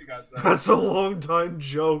 That's a long time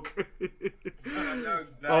joke. I know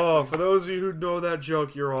exactly. Oh, for those of you who know that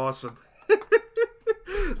joke, you're awesome.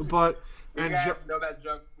 But you guys know that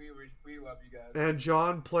joke. We love you guys. And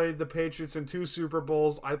John played the Patriots in 2 Super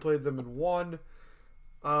Bowls. I played them in 1.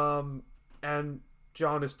 And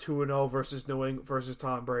John is 2-0 versus New England versus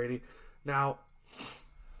Tom Brady. Now,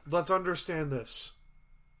 let's understand this.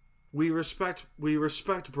 We respect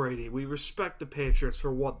Brady. We respect the Patriots for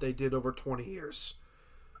what they did over 20 years.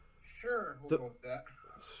 Sure, we'll go with that.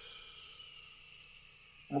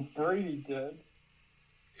 What Brady did.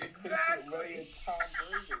 Exactly. Tom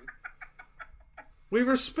Brady. We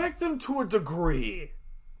respect them to a degree.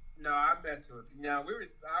 No, I'm messing with you. No,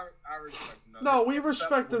 I respect them. No, we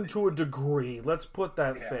respect them to a degree. Let's put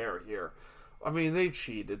that fair here. I mean, they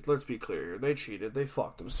cheated. Let's be clear here. They cheated. They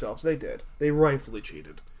fucked themselves. They did. They rightfully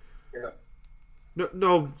cheated. Yeah.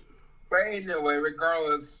 No. But anyway,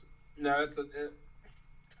 regardless,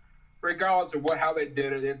 regardless of how they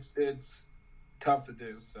did it, it's tough to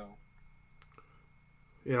do. So.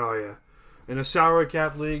 Yeah. In a salary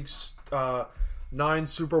cap leagues, 9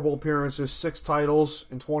 Super Bowl appearances, 6 titles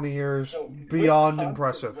in 20 years. Beyond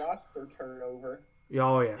impressive. Roster turnover.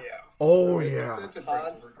 Oh yeah. It's a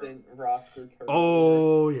constant roster turnover.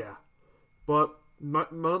 Oh yeah. But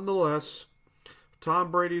nonetheless,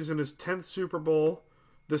 Tom Brady's in his 10th Super Bowl.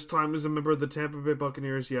 This time as a member of the Tampa Bay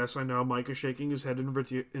Buccaneers. Yes, I know. Mike is shaking his head in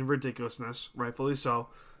ridiculousness. Rightfully so.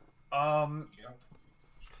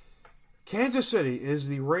 Kansas City is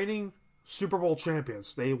the reigning Super Bowl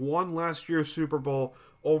champions. They won last year's Super Bowl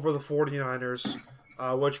over the 49ers,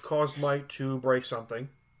 which caused Mike to break something.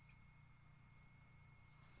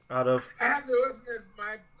 I have to listen to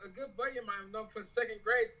a good buddy of mine, for 2nd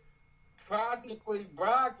grade, practically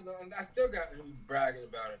bragged, and I still got him bragging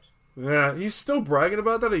about it. Yeah, he's still bragging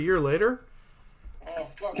about that a year later? Oh,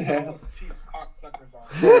 fuck. Yeah. Chiefs cocksuckers are.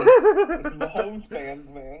 Mahomes fans,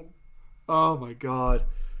 man. Oh, my God.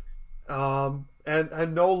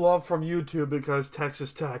 And no love from YouTube because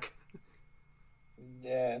Texas Tech.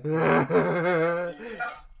 Yeah.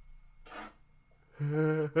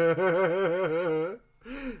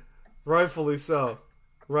 Rightfully so.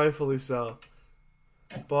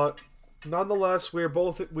 But nonetheless, we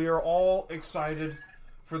are all excited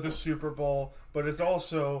for the Super Bowl, but it's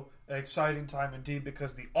also an exciting time indeed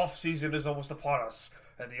because the off season is almost upon us,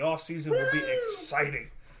 and the off season will be exciting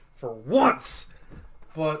for once.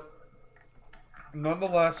 But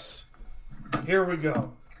nonetheless, here we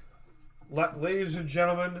go. Ladies and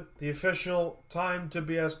gentlemen, the official Time to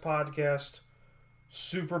BS podcast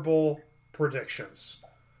Super Bowl predictions.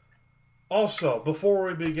 Also, before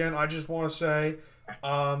we begin, I just want to say,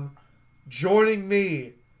 joining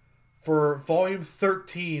me for Volume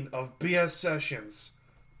 13 of BS Sessions,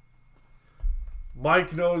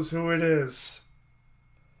 Mike knows who it is.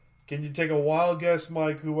 Can you take a wild guess,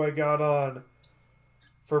 Mike, who I got on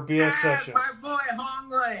for BS Sessions? My boy Hong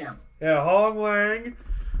Lam. Yeah, Hong Lang.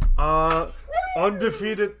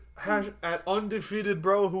 Undefeated at Undefeated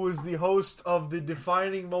Bro, who is the host of the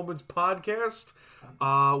Defining Moments podcast.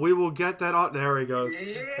 We will get that on. There he goes.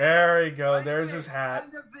 Yeah. There we go. There's his hat.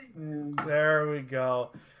 There we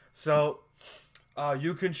go. So,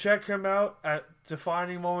 you can check him out at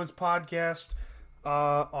Defining Moments podcast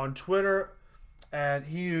on Twitter, and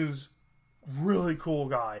he is really cool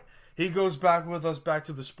guy. He goes back with us back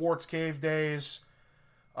to the Sports Cave days.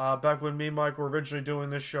 Back when me and Mike were originally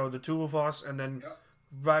doing this show, the two of us, and then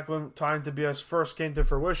back when Time to BS first came to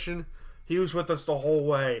fruition, he was with us the whole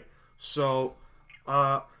way. So,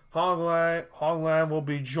 Hong Lam will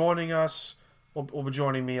be joining us, will be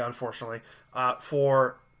joining me, unfortunately,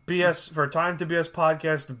 for Time to BS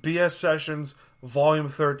podcast, BS Sessions, Volume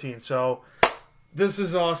 13. So, this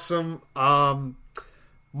is awesome.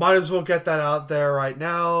 Might as well get that out there right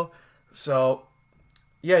now. So,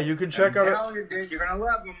 yeah, you can check out. Tell you, dude, you're gonna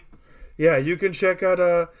love them. Yeah, you can check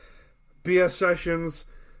out BS Sessions,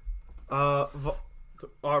 our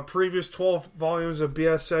previous 12 volumes of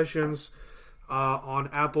BS Sessions on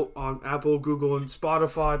Apple, Google, and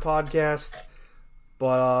Spotify podcasts.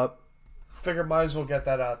 But figured might as well get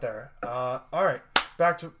that out there. All right,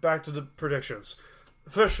 back to the predictions.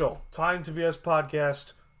 Official Time to BS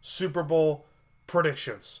podcast Super Bowl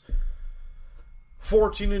predictions.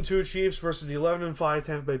 14-2 Chiefs versus the 11-5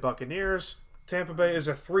 Tampa Bay Buccaneers. Tampa Bay is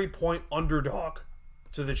a 3-point underdog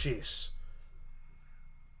to the Chiefs.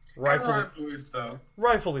 Rightfully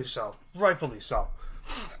so.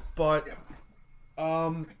 But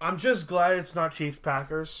I'm just glad it's not Chiefs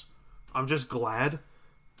Packers. I'm just glad,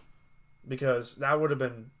 because that would have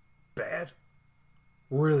been bad,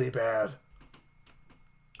 really bad.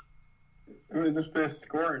 It would have just been a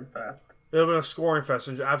scoring fest. It would have been a scoring fest,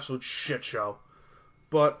 an absolute shit show.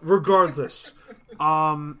 But regardless,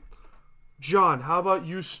 John, how about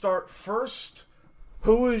you start first?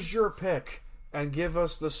 Who is your pick? And give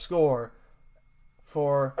us the score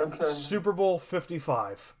for Super Bowl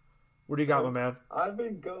 55. What do you got, my man? I've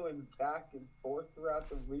been going back and forth throughout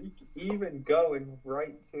the week, even going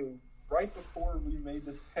right before we made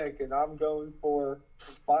this pick, and I'm going for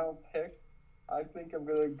final pick. I think I'm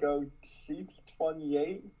going to go Chiefs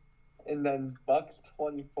 28 and then Bucks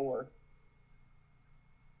 24.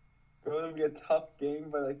 Going to be a tough game,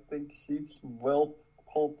 but I think Chiefs will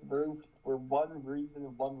pull through for one reason,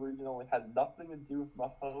 and one reason only had nothing to do with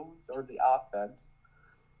Mahomes or the offense.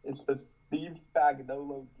 It's the Steve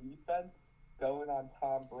Spagnuolo defense going on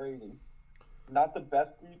Tom Brady. Not the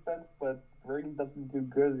best defense, but Brady doesn't do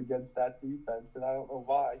good against that defense, and I don't know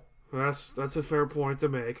why. That's a fair point to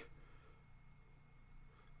make.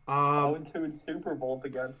 0-2 in Super Bowls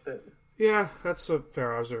against it. Yeah, that's a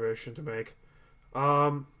fair observation to make.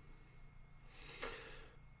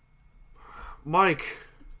 Mike,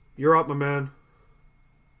 you're up, my man.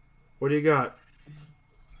 What do you got?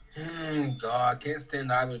 God, can't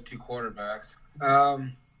stand either two quarterbacks.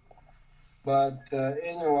 But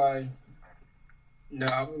anyway, no,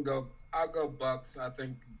 I'll go Bucks. I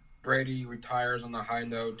think Brady retires on a high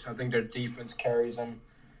note. I think their defense carries them.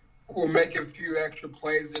 We'll make a few extra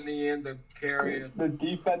plays in the end to carry it. The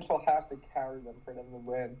defense will have to carry them for them to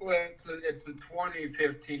win. Well, it's the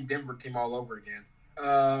 2015 Denver team all over again.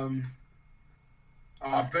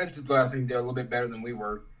 Offensively, I think they're a little bit better than we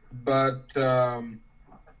were. But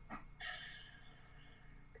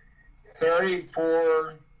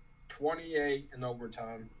 34-28 in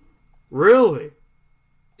overtime. Really?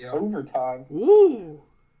 Yeah. Overtime. Ooh.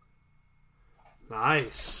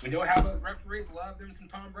 Nice. We know how the referees love them some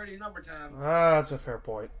Tom Brady in overtime. That's a fair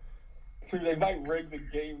point. So they might rig the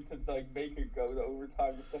game to make it go to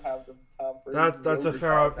overtime just to have them Tom Brady. That's a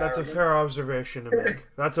fair observation to make.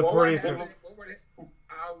 That's a pretty fair.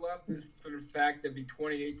 I love this for the fact that it'd be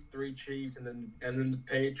 28-3 Chiefs, and then the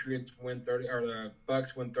Patriots win 30, or the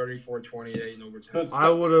Bucks win 34-28 in overtime. I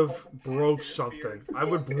would have broke something. I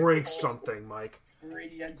would break something, Mike.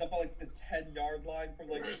 Brady ends up on like the 10-yard line from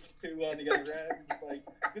like 2 on the other end. Like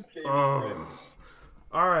this game.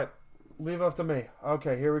 All right, leave it up to me.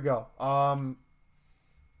 Okay, here we go.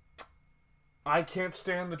 I can't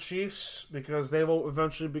stand the Chiefs because they will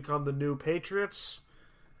eventually become the new Patriots.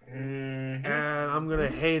 And I'm going to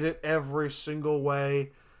hate it every single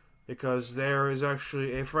way because there is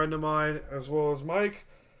actually a friend of mine, as well as Mike,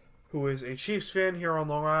 who is a Chiefs fan here on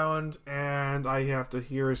Long Island, and I have to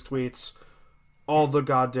hear his tweets all the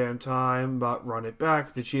goddamn time about run it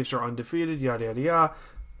back, the Chiefs are undefeated, yada, yada, yada.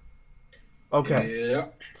 Okay. Yeah.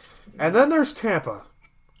 And then there's Tampa.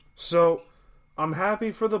 So, I'm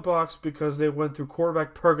happy for the Bucs because they went through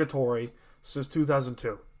quarterback purgatory since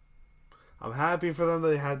 2002. I'm happy for them that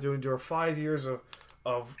they had to endure 5 years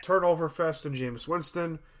of turnover fest and Jameis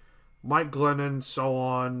Winston, Mike Glennon, so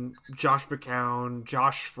on, Josh McCown,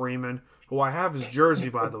 Josh Freeman, who I have his jersey,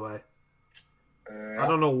 by the way. I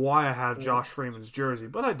don't know why I have Josh Freeman's jersey,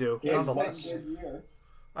 but I do, nonetheless.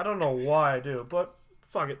 I don't know why I do, but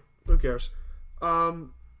fuck it. Who cares?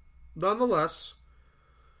 Nonetheless,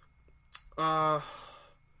 the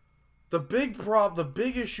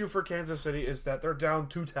big issue for Kansas City is that they're down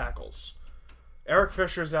 2 tackles. Eric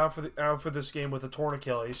Fisher's out for this game with a torn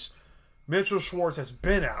Achilles. Mitchell Schwartz has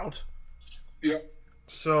been out. Yep.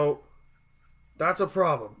 So that's a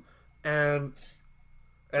problem. And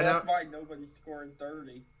that's why nobody's scoring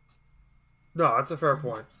 30. No, that's a fair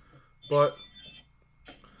point. But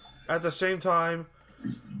at the same time,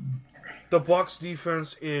 the Bucs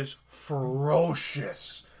defense is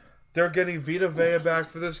ferocious. They're getting Vita Vea back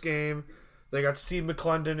for this game. They got Steve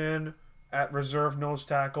McClendon in at reserve nose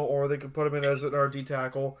tackle, or they could put him in as an RD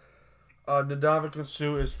tackle. Ndamukong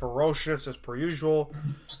Suh is ferocious as per usual.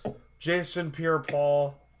 Jason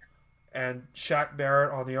Pierre-Paul and Shaq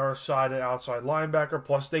Barrett on the other side at outside linebacker.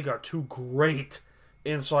 Plus, they got 2 great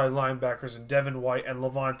inside linebackers in Devin White and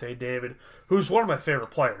Levante David, who's one of my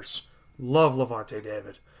favorite players. Love Levante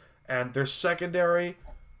David. And their secondary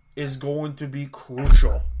is going to be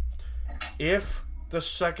crucial. If the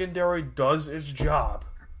secondary does its job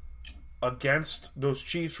against those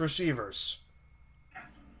Chiefs receivers,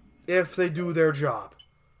 if they do their job,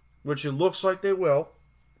 which it looks like they will,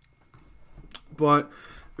 but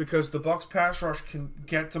because the Bucs pass rush can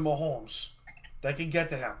get to Mahomes, they can get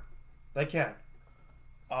to him. They can.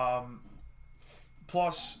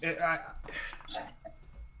 Plus,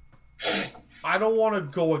 I don't want to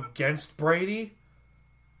go against Brady,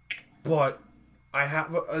 but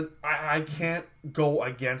I can't go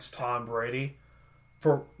against Tom Brady.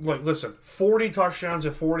 Listen, 40 touchdowns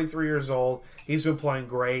at 43 years old. He's been playing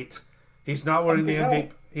great. He's not winning the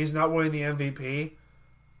MVP. He's not winning the MVP,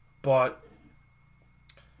 but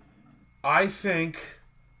I think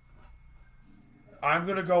I'm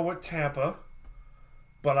gonna go with Tampa.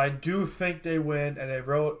 But I do think they win, and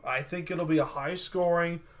I think it'll be a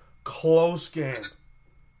high-scoring, close game.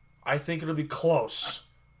 I think it'll be close,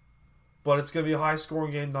 but it's gonna be a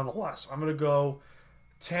high-scoring game nonetheless. I'm gonna go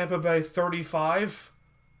Tampa Bay 35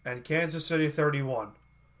 and Kansas City 31.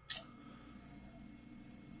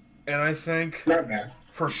 And I think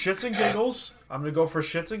for shits and giggles, I'm going to go for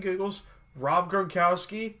shits and giggles. Rob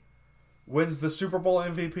Gronkowski wins the Super Bowl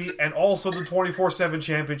MVP and also the 24/7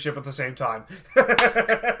 championship at the same time. Well, I'm going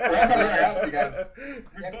to ask you guys.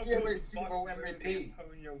 Let's give a Super Bowl MVP.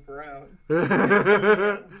 Antonio Brown.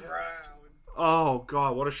 Oh,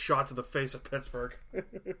 God, what a shot to the face of Pittsburgh.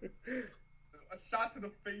 A shot to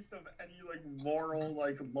the face of any, moral,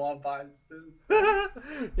 law biases.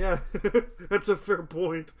 Yeah, that's a fair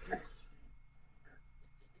point.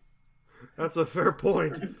 That's a fair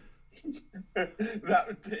point. That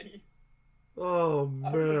would be... Oh,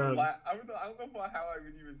 man. I don't know how I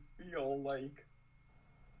would even feel,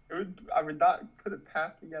 I would not put it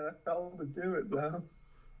past the NFL to do it, though.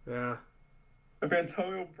 Yeah. If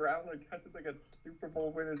Antonio Brown catches a Super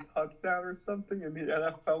Bowl winning touchdown or something, and the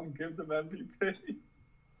NFL gives him MVP.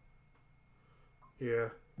 Yeah.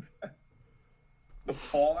 The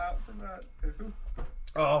fallout from that too.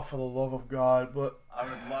 Oh, for the love of God! But I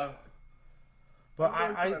would love. But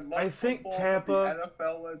I think Tampa.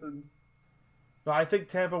 No, I think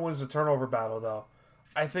Tampa wins the turnover battle, though.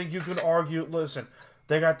 I think you can argue. Listen,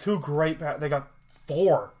 they got 2 great. They got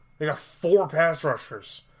 4. They got 4 pass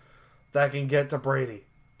rushers that can get to Brady.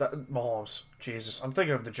 Mahomes. Jesus. I'm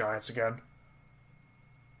thinking of the Giants again.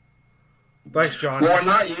 Thanks, John. Well, I'm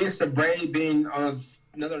not used to Brady being on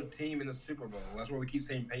another team in the Super Bowl. That's why we keep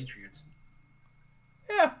saying Patriots.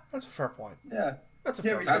 Yeah, that's a fair point. Yeah. That's a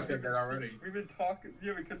fair point. I've said that already. We've been talking,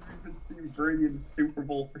 because we've been seeing Brady in the Super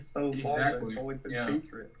Bowl for so long. Exactly. It's always been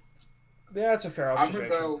Patriots. Yeah, that's a fair observation. I'm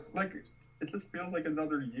gonna go, it just feels like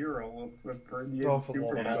another year almost with Brady Oh, and for the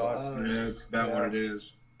love Super of Bowl. God. Yeah, it's about what it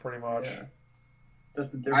is. Pretty much. Yeah.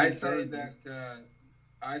 Just a different I say day. that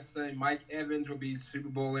I say Mike Evans will be Super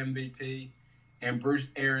Bowl MVP, and Bruce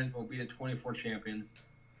Arians will be the 24 champion.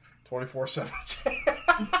 24/7.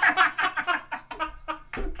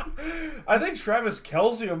 I think Travis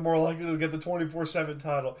Kelce are more likely to get the 24/7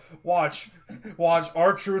 title. Watch.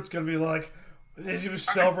 R-Truth's going to be like, he's going to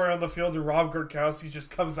celebrate on the field, and Rob Gronkowski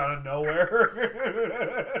just comes out of nowhere.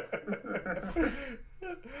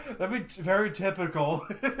 That'd be very typical.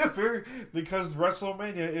 Because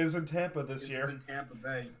WrestleMania is in Tampa this year. It's in Tampa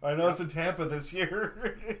Bay. I know it's in Tampa this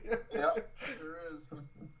year. Yep, sure is.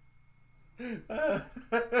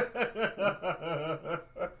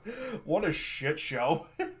 What a shit show.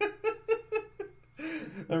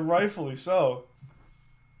 And rightfully so.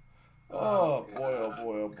 Oh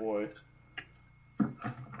boy.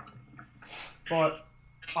 But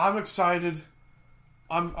I'm excited.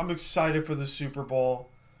 I'm excited for the Super Bowl.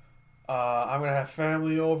 I'm gonna have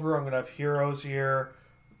family over. I'm gonna have heroes here.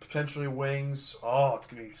 Potentially wings. Oh, it's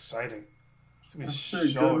gonna be exciting. It's gonna be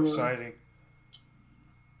so exciting.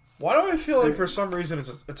 Why do I feel like for some reason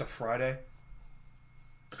it's a Friday?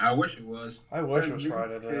 I wish it was. I wish it was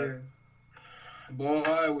Friday today. Boy,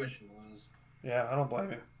 I wish it was. Yeah, I don't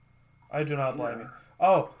blame you. I do not blame you.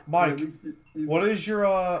 Oh, Mike, what's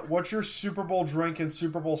your Super Bowl drink and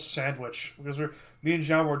Super Bowl sandwich? Because me and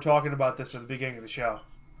John were talking about this at the beginning of the show.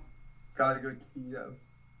 Gotta go keto.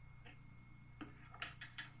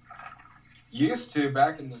 Used to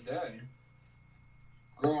back in the day,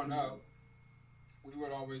 growing up, we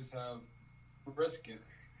would always have brisket.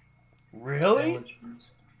 Really?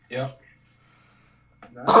 Yep.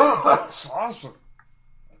 That's awesome.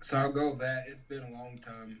 So I'll go with that. It's been a long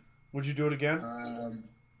time. Would you do it again?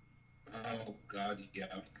 Oh God, yeah.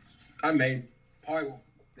 I made probably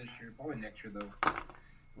this year, probably next year though.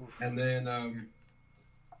 Oof. And then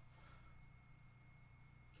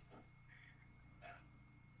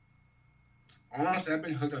honestly, I've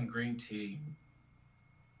been hooked on green tea.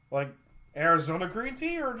 Like Arizona green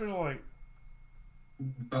tea, or just like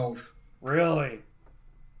both? Really?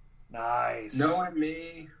 Nice. Knowing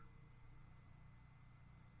me,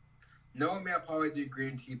 I'll probably do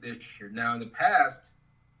green tea this year. Now, in the past,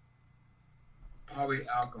 probably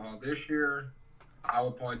alcohol. This year, I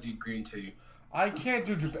would probably do green tea. I can't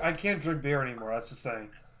drink beer anymore. That's the thing.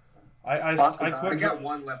 I quit. I got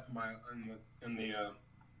one left in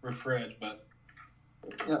the fridge, but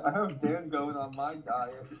yeah, I have Dan going on my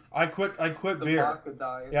diet. I quit the beer. vodka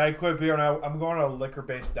diet. Yeah, I quit beer, and I'm going on a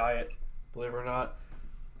liquor-based diet. Believe it or not,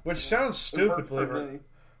 which sounds stupid.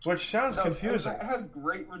 Which sounds confusing. It has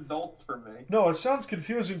great results for me. No, it sounds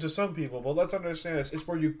confusing to some people, but let's understand this. It's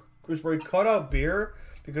where you cut out beer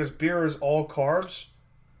because beer is all carbs.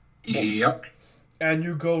 Yep. And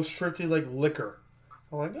you go strictly like liquor.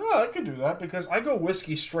 I'm like, oh, I can do that because I go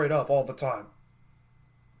whiskey straight up all the time.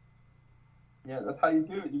 Yeah, that's how you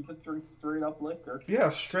do it. You just drink straight up liquor. Yeah,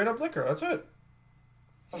 straight up liquor. That's it.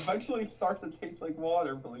 Eventually it starts to taste like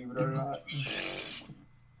water, believe it or not.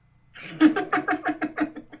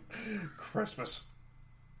 Christmas.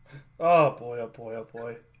 Oh boy, oh boy, oh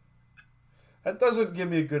boy. That doesn't give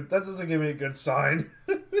me a good sign.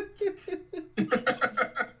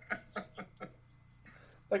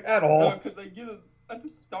 Like at all. Because at the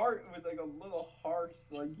start it was like a little harsh,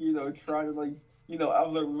 trying to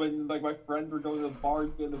when my friends were going to the bar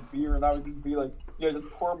and getting a beer, and I would just be like, just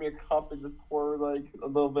pour me a cup and just pour like a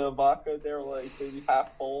little bit of vodka there, like maybe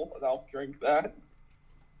half full, and I'll drink that.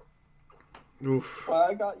 Oof. But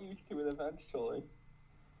I got used to it eventually.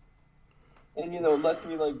 And it lets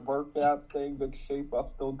me work out, stay in good shape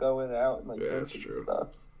while still going out and that's true. Stuff.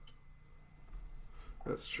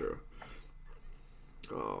 That's true.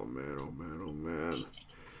 Oh man, oh man, oh man.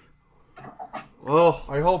 Well,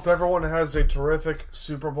 I hope everyone has a terrific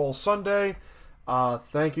Super Bowl Sunday.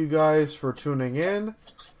 Thank you guys for tuning in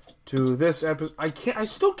to this episode. I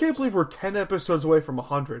still can't believe we're 10 episodes away from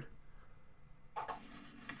 100.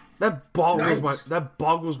 That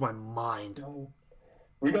boggles my mind.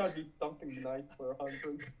 We gotta do something nice for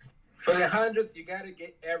 100. For the 100th, you gotta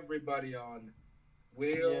get everybody on.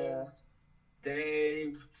 Will,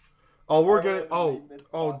 Dave. Oh, we're getting.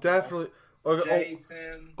 Oh, definitely. Okay,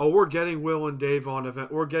 Jason. we're getting Will and Dave on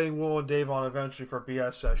event. We're getting Will and Dave on eventually for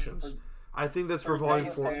BS sessions. I think that's for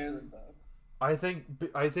volume 4. I think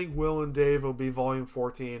Will and Dave will be volume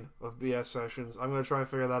 14 of BS sessions. I'm gonna try and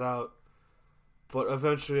figure that out. But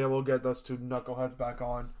eventually, I will get those two knuckleheads back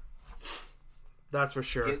on. That's for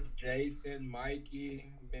sure. Get Jason,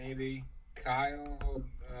 Mikey, maybe Kyle,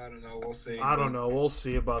 I don't know. We'll see. I don't know. We'll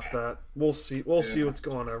see about that. We'll see. We'll see what's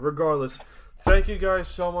going on. Regardless, thank you guys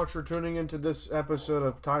so much for tuning into this episode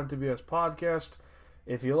of Time to BS podcast.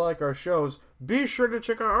 If you like our shows, be sure to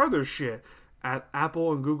check out our other shit at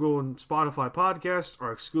Apple and Google and Spotify podcasts,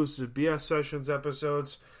 our exclusive BS Sessions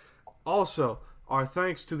episodes. Also, our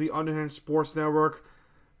thanks to the Unhinged Sports Network.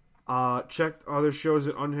 Check other shows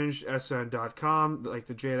at unhingedsn.com, like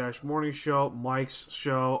the J-Dash Morning Show, Mike's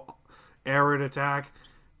Show, Air Raid Attack,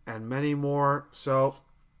 and many more. So,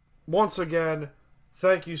 once again,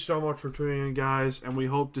 thank you so much for tuning in, guys, and we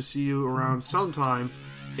hope to see you around sometime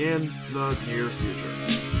in the near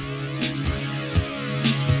future.